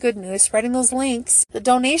 spreading the good news, spreading those links, the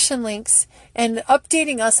donation links, and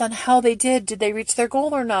updating us on how they did. Did they reach their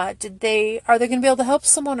goal or not? Are they going to be able to help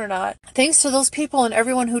someone or not? Thanks to those people and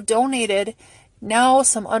everyone who donated. Now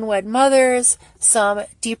some unwed mothers, some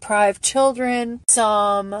deprived children,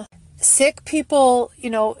 some sick people,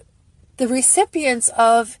 the recipients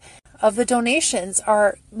of the donations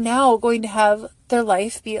are now going to have their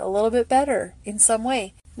life be a little bit better in some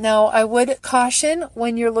way. Now, I would caution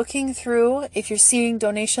when you're looking through, if you're seeing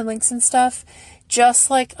donation links and stuff, just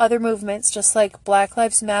like other movements, just like Black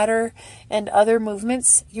Lives Matter and other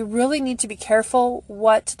movements, you really need to be careful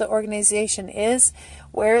what the organization is,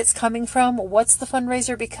 where it's coming from, what's the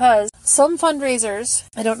fundraiser, because some fundraisers,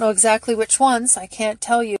 I don't know exactly which ones, I can't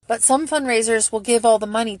tell you, but some fundraisers will give all the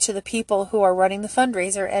money to the people who are running the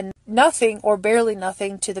fundraiser and nothing or barely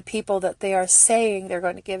nothing to the people that they are saying they're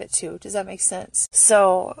going to give it to. Does that make sense?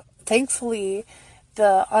 So, thankfully,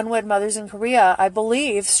 the unwed mothers in Korea, I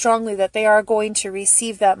believe strongly that they are going to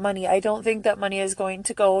receive that money. I don't think that money is going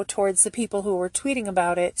to go towards the people who were tweeting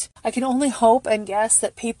about it. I can only hope and guess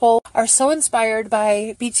that people are so inspired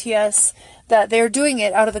by BTS that they're doing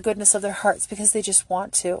it out of the goodness of their hearts because they just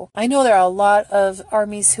want to. I know there are a lot of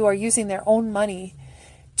armies who are using their own money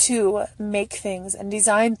to make things and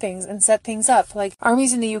design things and set things up. Like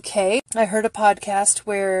armies in the UK, I heard a podcast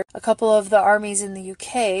where a couple of the armies in the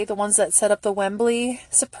UK, the ones that set up the Wembley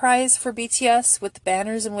surprise for BTS with the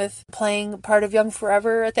banners and with playing part of Young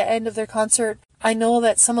Forever at the end of their concert, I know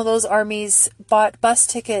that some of those armies bought bus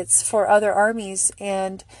tickets for other armies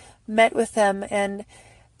and met with them, and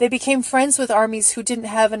they became friends with armies who didn't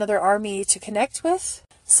have another army to connect with.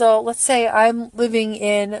 So let's say I'm living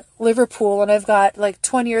in Liverpool and I've got like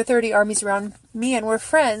 20 or 30 armies around me and we're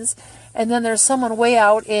friends. And then there's someone way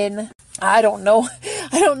out in, I don't know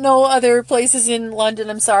other places in London,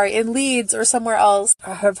 in Leeds or somewhere else.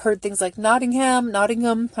 I have heard things like Nottingham,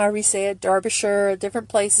 however you say it, Derbyshire, different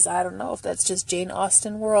places. I don't know if that's just Jane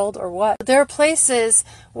Austen world or what. There are places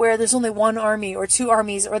where there's only one army or two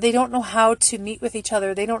armies, or they don't know how to meet with each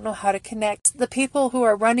other. They don't know how to connect. The people who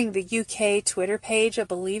are running the UK Twitter page, I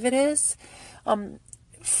believe it is,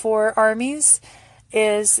 for armies,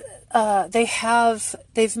 is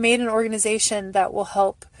they've made an organization that will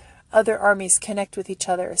help other armies connect with each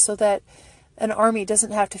other so that an army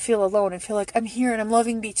doesn't have to feel alone and feel like I'm here and I'm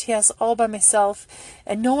loving BTS all by myself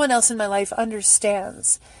and no one else in my life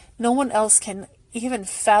understands. No one else can even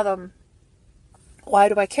fathom, why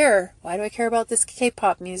do I care? Why do I care about this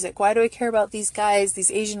K-pop music? Why do I care about these guys,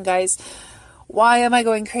 these Asian guys? Why am I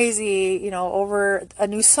going crazy, over a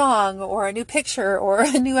new song or a new picture or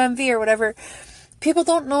a new MV or whatever? People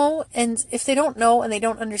don't know, and if they don't know and they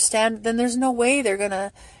don't understand, then there's no way they're going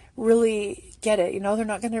to really get it. They're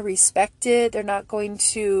not going to respect it. They're not going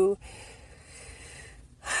to,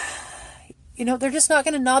 they're just not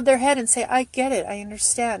going to nod their head and say, I get it, I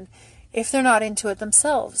understand, if they're not into it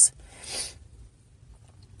themselves.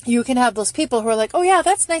 You can have those people who are like, oh yeah,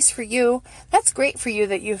 that's nice for you. That's great for you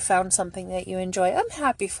that you found something that you enjoy. I'm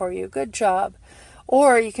happy for you. Good job.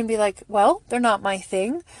 Or you can be like, well, they're not my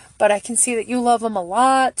thing, but I can see that you love them a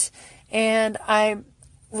lot, and I'm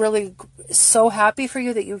really so happy for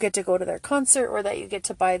you that you get to go to their concert, or that you get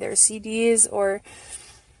to buy their CDs, or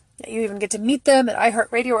that you even get to meet them at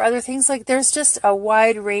iHeartRadio or other things. Like, there's just a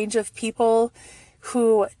wide range of people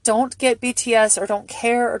who don't get BTS or don't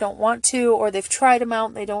care or don't want to, or they've tried them out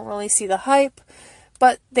and they don't really see the hype,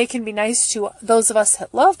 but they can be nice to those of us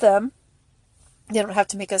that love them. They don't have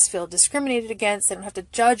to make us feel discriminated against. They don't have to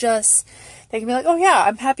judge us. They can be like, oh yeah,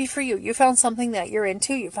 I'm happy for you. You found something that you're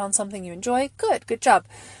into. You found something you enjoy. Good job.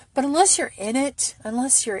 But unless you're in it,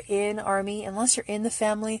 unless you're in army, unless you're in the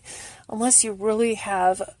family, unless you really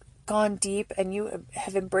have gone deep and you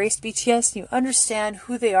have embraced BTS and you understand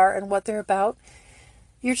who they are and what they're about,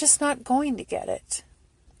 you're just not going to get it.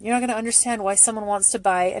 You're not going to understand why someone wants to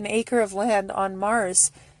buy an acre of land on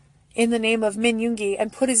Mars in the name of Min Yoongi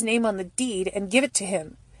and put his name on the deed and give it to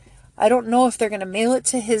him. I don't know if they're going to mail it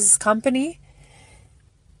to his company.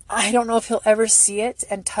 I don't know if he'll ever see it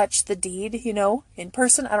and touch the deed, in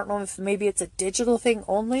person. I don't know if maybe it's a digital thing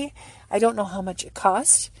only. I don't know how much it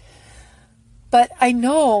cost. But I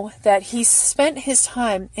know that he spent his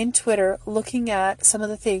time in Twitter looking at some of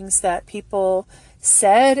the things that people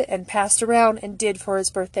said and passed around and did for his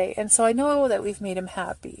birthday. And so I know that we've made him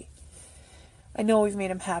happy.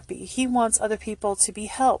 He wants other people to be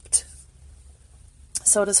helped.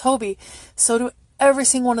 So does Hobi. So do every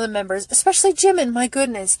single one of the members, especially Jimin. My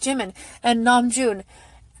goodness, Jimin and Namjoon.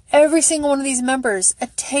 Every single one of these members.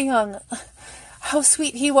 And Taehyung. How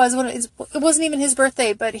sweet he was when it wasn't even his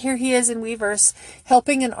birthday, but here he is in Weverse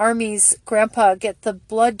helping an army's grandpa get the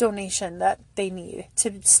blood donation that they need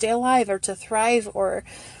to stay alive or to thrive or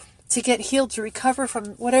to get healed, to recover from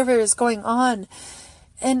whatever is going on.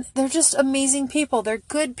 And they're just amazing people. They're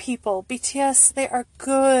good people. BTS, they are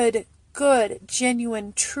good,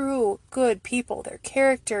 genuine, true, good people. Their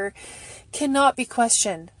character cannot be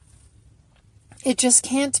questioned. It just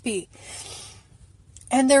can't be.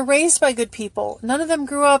 And they're raised by good people. None of them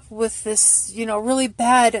grew up with this, really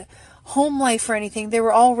bad home life or anything. They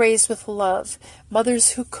were all raised with love.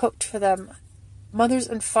 Mothers who cooked for them. Mothers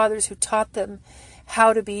and fathers who taught them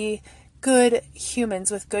how to be good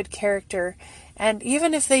humans with good character. And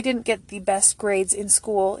even if they didn't get the best grades in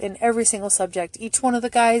school in every single subject, each one of the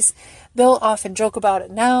guys, they'll often joke about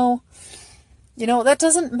it now. That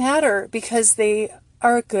doesn't matter because they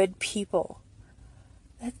are good people.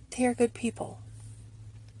 They are good people.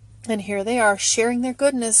 And here they are sharing their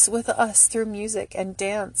goodness with us through music and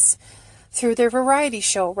dance, through their variety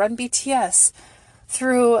show, Run BTS,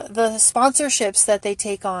 through the sponsorships that they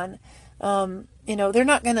take on. They're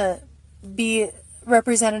not going to be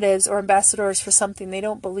representatives or ambassadors for something they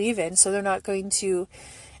don't believe in, so they're not going to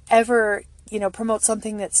ever, promote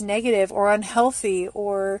something that's negative or unhealthy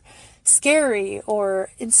or scary or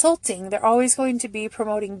insulting. They're always going to be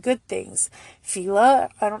promoting good things. Fila,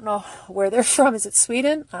 I don't know where they're from. Is it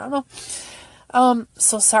Sweden? I don't know.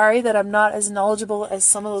 So sorry that I'm not as knowledgeable as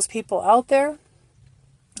some of those people out there.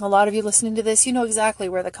 A lot of you listening to this, you know exactly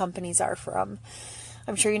where the companies are from.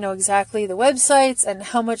 I'm sure you know exactly the websites and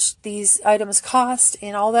how much these items cost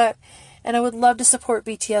and all that. And I would love to support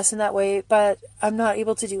BTS in that way, but I'm not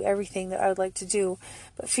able to do everything that I would like to do.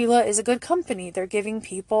 But Fila is a good company. They're giving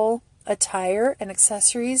people attire and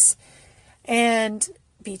accessories, and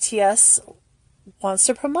BTS wants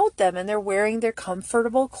to promote them, and they're wearing their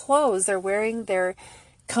comfortable clothes. They're wearing their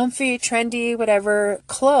comfy, trendy, whatever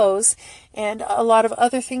clothes, and a lot of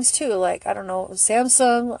other things too. Like, I don't know,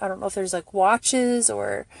 Samsung. I don't know if there's like watches,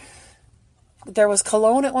 or there was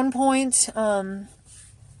cologne at one point.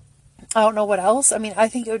 I don't know what else. I mean, I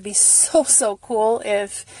think it would be so cool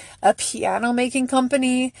if a piano making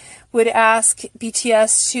company would ask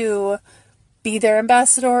BTS to be their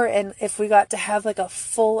ambassador, and if we got to have like a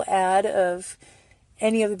full ad of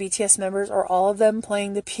any of the BTS members or all of them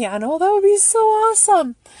playing the piano, that would be so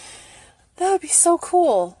awesome. That would be so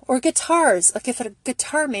cool. Or guitars. Like if a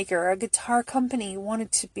guitar maker or a guitar company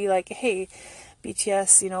wanted to be like, hey,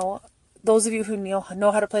 BTS, those of you who know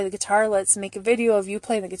how to play the guitar, let's make a video of you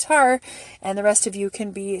playing the guitar, and the rest of you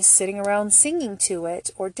can be sitting around singing to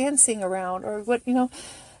it or dancing around or what,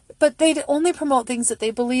 But they only promote things that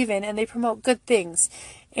they believe in, and they promote good things.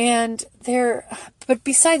 But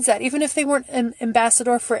besides that, even if they weren't an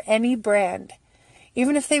ambassador for any brand,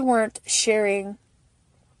 even if they weren't sharing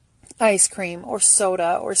ice cream or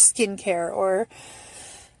soda or skincare or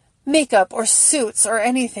makeup or suits or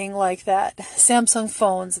anything like that, Samsung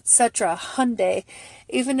phones, etc., Hyundai,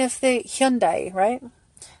 right?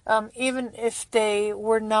 Even if they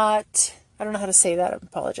were not, I don't know how to say that, I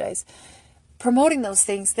apologize, promoting those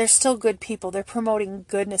things, they're still good people. They're promoting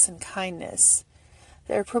goodness and kindness.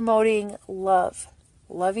 They're promoting love,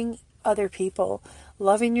 loving other people,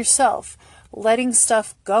 loving yourself, letting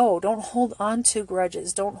stuff go. Don't hold on to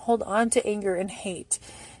grudges. Don't hold on to anger and hate.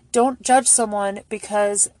 Don't judge someone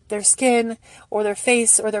because their skin or their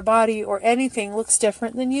face or their body or anything looks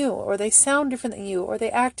different than you, or they sound different than you, or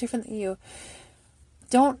they act different than you.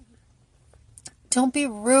 Don't be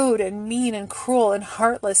rude and mean and cruel and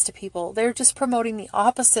heartless to people. They're just promoting the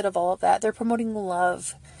opposite of all of that. They're promoting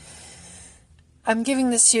love. I'm giving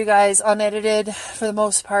this to you guys unedited for the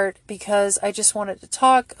most part because I just wanted to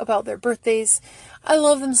talk about their birthdays. I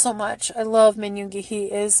love them so much. I love Min Yoongi. He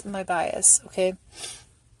is my bias, okay?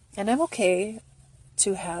 And I'm okay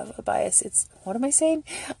to have a bias. What am I saying?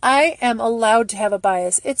 I am allowed to have a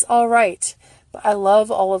bias. It's all right. But I love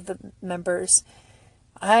all of the members.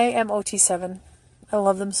 I am OT7. I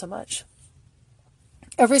love them so much.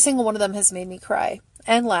 Every single one of them has made me cry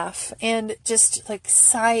and laugh and just like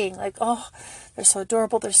sighing, like, oh, they're so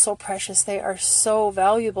adorable. They're so precious. They are so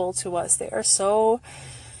valuable to us. They are so,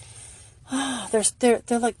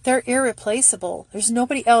 they're irreplaceable. There's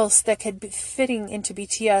nobody else that could be fitting into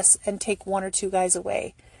BTS and take one or two guys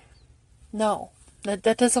away. No,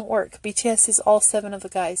 that doesn't work. BTS is all 7 of the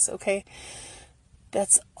guys, okay?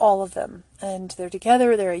 That's all of them. And they're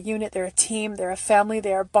together, they're a unit, they're a team, they're a family,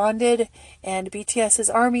 they are bonded, and BTS is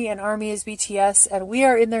ARMY, and ARMY is BTS, and we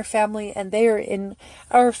are in their family, and they are in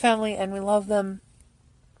our family, and we love them.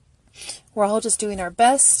 We're all just doing our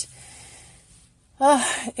best.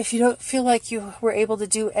 If you don't feel like you were able to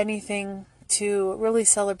do anything to really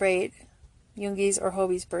celebrate Yoongi's or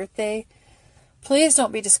Hobi's birthday, please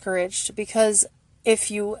don't be discouraged, because if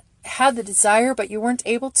you had the desire but you weren't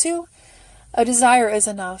able to, a desire is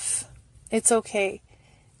enough. It's okay.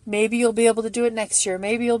 Maybe you'll be able to do it next year.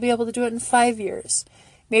 Maybe you'll be able to do it in 5 years.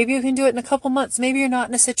 Maybe you can do it in a couple months. Maybe you're not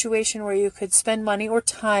in a situation where you could spend money or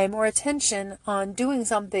time or attention on doing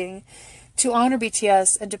something to honor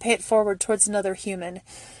BTS and to pay it forward towards another human,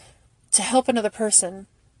 to help another person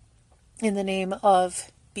in the name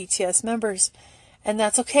of BTS members. And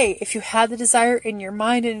that's okay. If you had the desire in your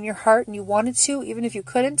mind and in your heart and you wanted to, even if you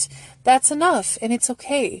couldn't, that's enough, and it's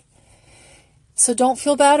okay. So don't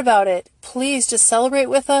feel bad about it. Please just celebrate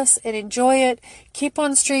with us and enjoy it. Keep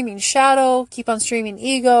on streaming Shadow. Keep on streaming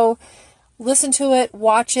Ego. Listen to it.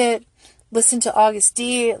 Watch it. Listen to August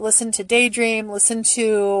D. Listen to Daydream. Listen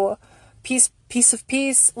to Piece of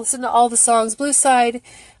Peace. Listen to all the songs. Blue Side.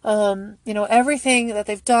 Everything that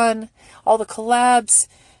they've done. All the collabs.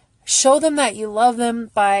 Show them that you love them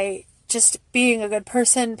by just being a good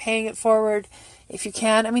person, paying it forward. If you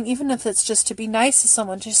can, even if it's just to be nice to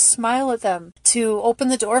someone, just smile at them, to open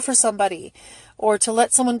the door for somebody, or to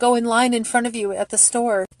let someone go in line in front of you at the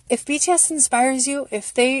store. If BTS inspires you,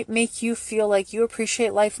 if they make you feel like you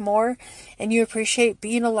appreciate life more and you appreciate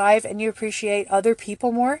being alive and you appreciate other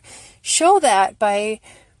people more, show that by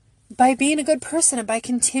being a good person and by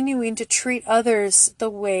continuing to treat others the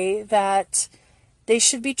way that they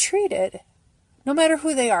should be treated, no matter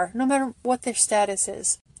who they are, no matter what their status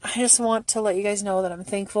is. I just want to let you guys know that I'm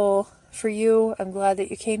thankful for you. I'm glad that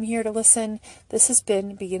you came here to listen. This has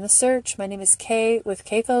been Begin the Search. My name is Kay with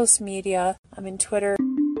Kathos Media. I'm in Twitter.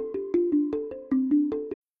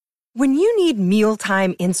 When you need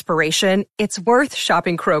mealtime inspiration, it's worth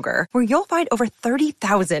shopping Kroger, where you'll find over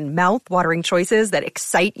 30,000 mouth-watering choices that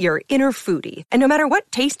excite your inner foodie. And no matter what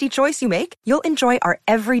tasty choice you make, you'll enjoy our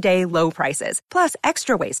everyday low prices, plus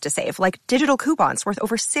extra ways to save, like digital coupons worth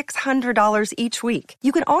over $600 each week.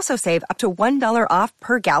 You can also save up to $1 off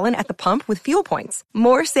per gallon at the pump with fuel points.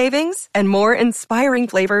 More savings and more inspiring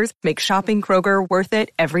flavors make shopping Kroger worth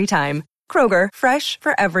it every time. Kroger, fresh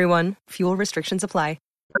for everyone. Fuel restrictions apply.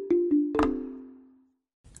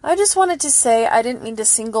 I just wanted to say I didn't mean to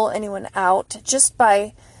single anyone out just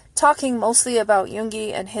by talking mostly about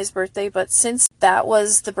Yoongi and his birthday, but since that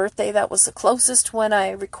was the birthday that was the closest when I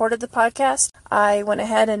recorded the podcast, I went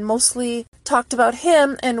ahead and mostly talked about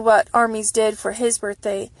him and what ARMYs did for his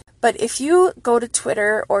birthday. But if you go to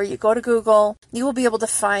Twitter or you go to Google, you will be able to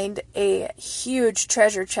find a huge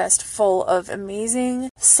treasure chest full of amazing,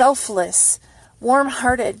 selfless,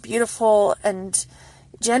 warm-hearted, beautiful, and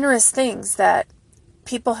generous things that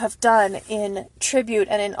people have done in tribute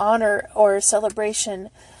and in honor or celebration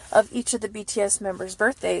of each of the BTS members'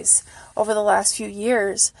 birthdays over the last few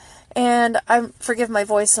years. And forgive my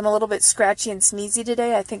voice, I'm a little bit scratchy and sneezy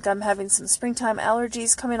today. I think I'm having some springtime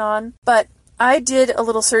allergies coming on. But I did a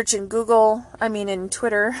little search in in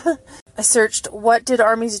Twitter. I searched what did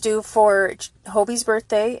ARMYs do for Hobie's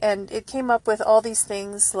birthday, and it came up with all these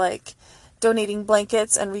things like donating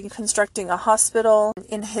blankets and reconstructing a hospital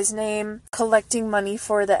in his name, collecting money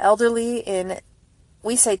for the elderly in,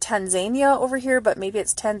 we say Tanzania over here, but maybe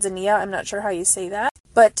it's Tanzania. I'm not sure how you say that.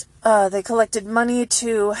 But they collected money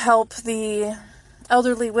to help the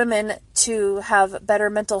elderly women to have better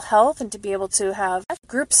mental health and to be able to have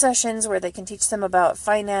group sessions where they can teach them about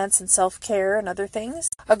finance and self-care and other things.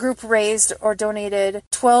 A group raised or donated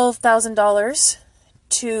 $12,000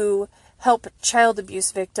 to help child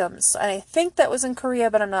abuse victims. I think that was in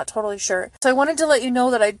Korea, but I'm not totally sure. So I wanted to let you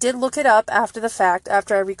know that I did look it up after the fact,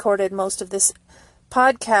 after I recorded most of this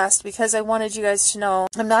podcast, because I wanted you guys to know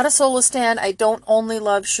I'm not a solo stan. I don't only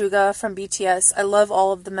love Suga from BTS. I love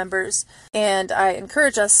all of the members, and I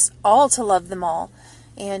encourage us all to love them all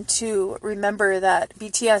and to remember that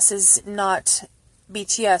BTS is not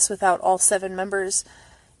BTS without all 7 members.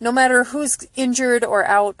 No matter who's injured or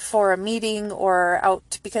out for a meeting or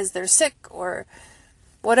out because they're sick or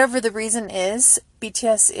whatever the reason is,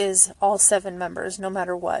 BTS is all 7 members, no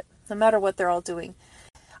matter what they're all doing.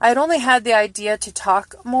 I had only had the idea to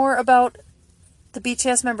talk more about the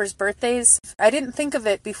BTS members' birthdays. I didn't think of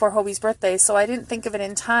it before Hobie's birthday, so I didn't think of it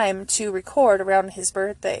in time to record around his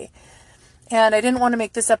birthday. And I didn't want to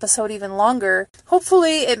make this episode even longer.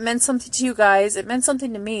 Hopefully it meant something to you guys. It meant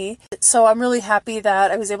something to me. So I'm really happy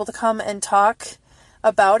that I was able to come and talk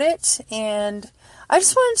about it. And I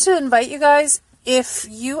just wanted to invite you guys, if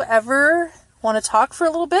you ever want to talk for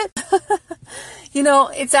a little bit,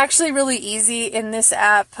 it's actually really easy in this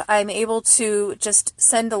app. I'm able to just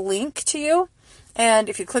send a link to you. And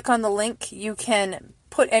if you click on the link, you can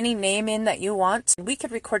put any name in that you want. We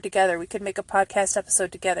could record together. We could make a podcast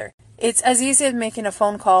episode together. It's as easy as making a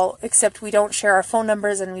phone call, except we don't share our phone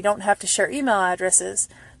numbers and we don't have to share email addresses.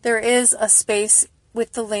 There is a space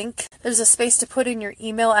with the link. There's a space to put in your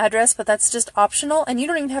email address, but that's just optional, and you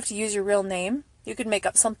don't even have to use your real name. You could make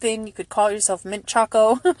up something. You could call yourself Mint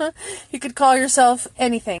Choco. You could call yourself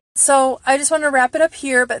anything. So I just want to wrap it up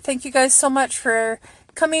here, but thank you guys so much for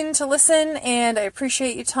coming to listen, and I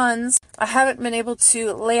appreciate you tons. I haven't been able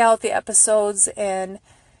to lay out the episodes and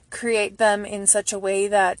create them in such a way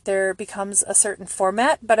that there becomes a certain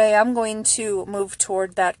format, but I am going to move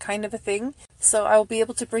toward that kind of a thing, so I will be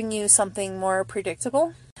able to bring you something more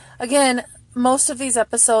predictable. Again, most of these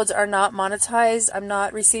episodes are not monetized. I'm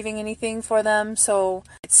not receiving anything for them, so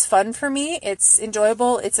it's fun for me. It's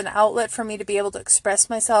enjoyable. It's an outlet for me to be able to express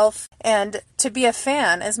myself and to be a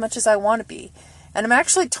fan as much as I want to be. And I'm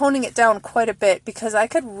actually toning it down quite a bit because I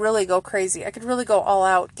could really go crazy. I could really go all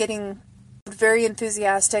out, getting very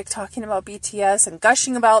enthusiastic, talking about BTS and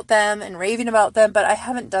gushing about them and raving about them, but I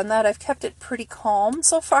haven't done that. I've kept it pretty calm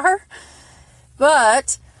so far.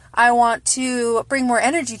 But I want to bring more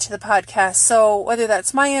energy to the podcast. So whether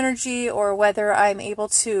that's my energy or whether I'm able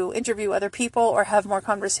to interview other people or have more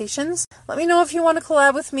conversations, let me know if you want to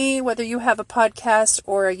collab with me, whether you have a podcast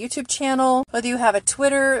or a YouTube channel, whether you have a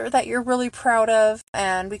Twitter that you're really proud of,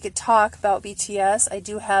 and we could talk about BTS. I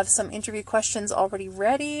do have some interview questions already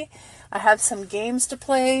ready. I have some games to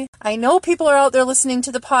play. I know people are out there listening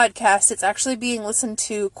to the podcast. It's actually being listened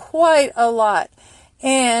to quite a lot.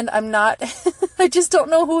 And I'm not, I just don't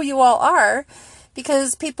know who you all are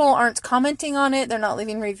because people aren't commenting on it. They're not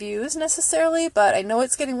leaving reviews necessarily, but I know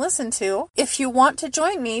it's getting listened to. If you want to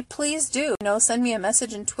join me, please do. Send me a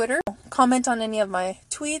message in Twitter, comment on any of my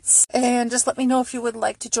tweets, and just let me know if you would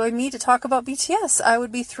like to join me to talk about BTS. I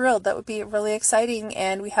would be thrilled. That would be really exciting.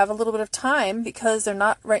 And we have a little bit of time because they're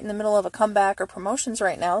not right in the middle of a comeback or promotions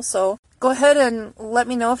right now. So go ahead and let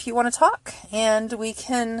me know if you want to talk, and we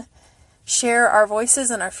can share our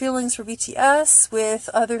voices and our feelings for BTS with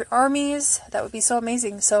other armies. That would be so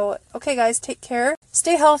amazing. So, okay guys, take care.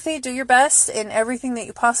 Stay healthy. Do your best in everything that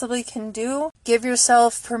you possibly can do. Give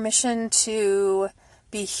yourself permission to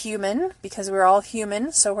be human because we're all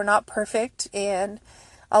human, so we're not perfect. And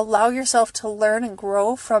allow yourself to learn and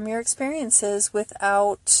grow from your experiences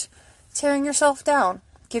without tearing yourself down.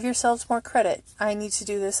 Give yourselves more credit. I need to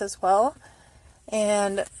do this as well.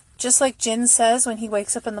 And just like Jin says when he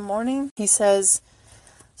wakes up in the morning, he says,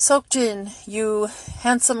 "Seokjin, you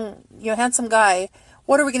handsome guy,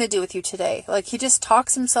 what are we going to do with you today?" Like, he just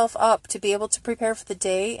talks himself up to be able to prepare for the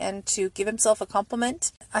day and to give himself a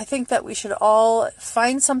compliment. I think that we should all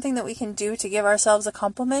find something that we can do to give ourselves a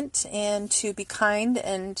compliment and to be kind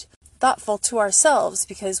and thoughtful to ourselves,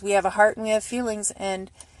 because we have a heart and we have feelings,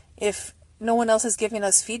 and if no one else is giving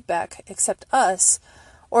us feedback except us,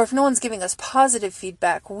 or if no one's giving us positive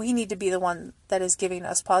feedback, we need to be the one that is giving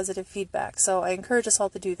us positive feedback. So I encourage us all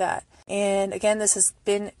to do that. And again, this has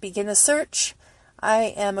been Begin the Search.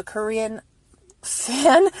 I am a Korean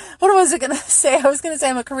fan. What was I going to say? I was going to say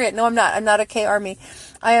I'm a Korean. No, I'm not. I'm not a K-Army.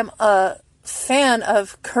 I am a fan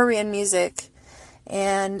of Korean music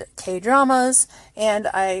and K-dramas. And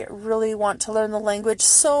I really want to learn the language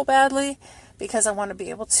so badly, because I want to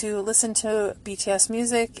be able to listen to BTS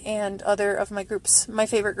music and other of my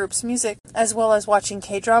favorite groups' music, as well as watching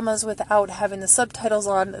K-dramas without having the subtitles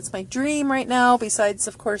on. That's my dream right now, besides,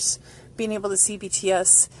 of course, being able to see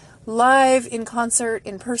BTS live, in concert,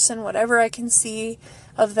 in person, whatever I can see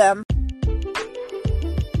of them.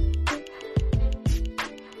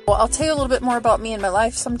 Well, I'll tell you a little bit more about me and my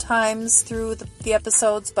life sometimes through the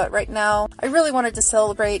episodes, but right now I really wanted to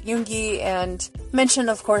celebrate Yoongi and mention,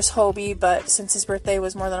 of course, Hobi, but since his birthday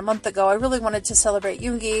was more than a month ago, I really wanted to celebrate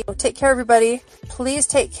Yoongi. So take care, everybody. Please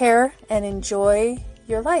take care and enjoy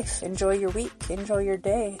your life. Enjoy your week. Enjoy your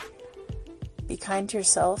day. Be kind to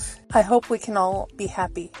yourself. I hope we can all be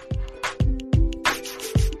happy.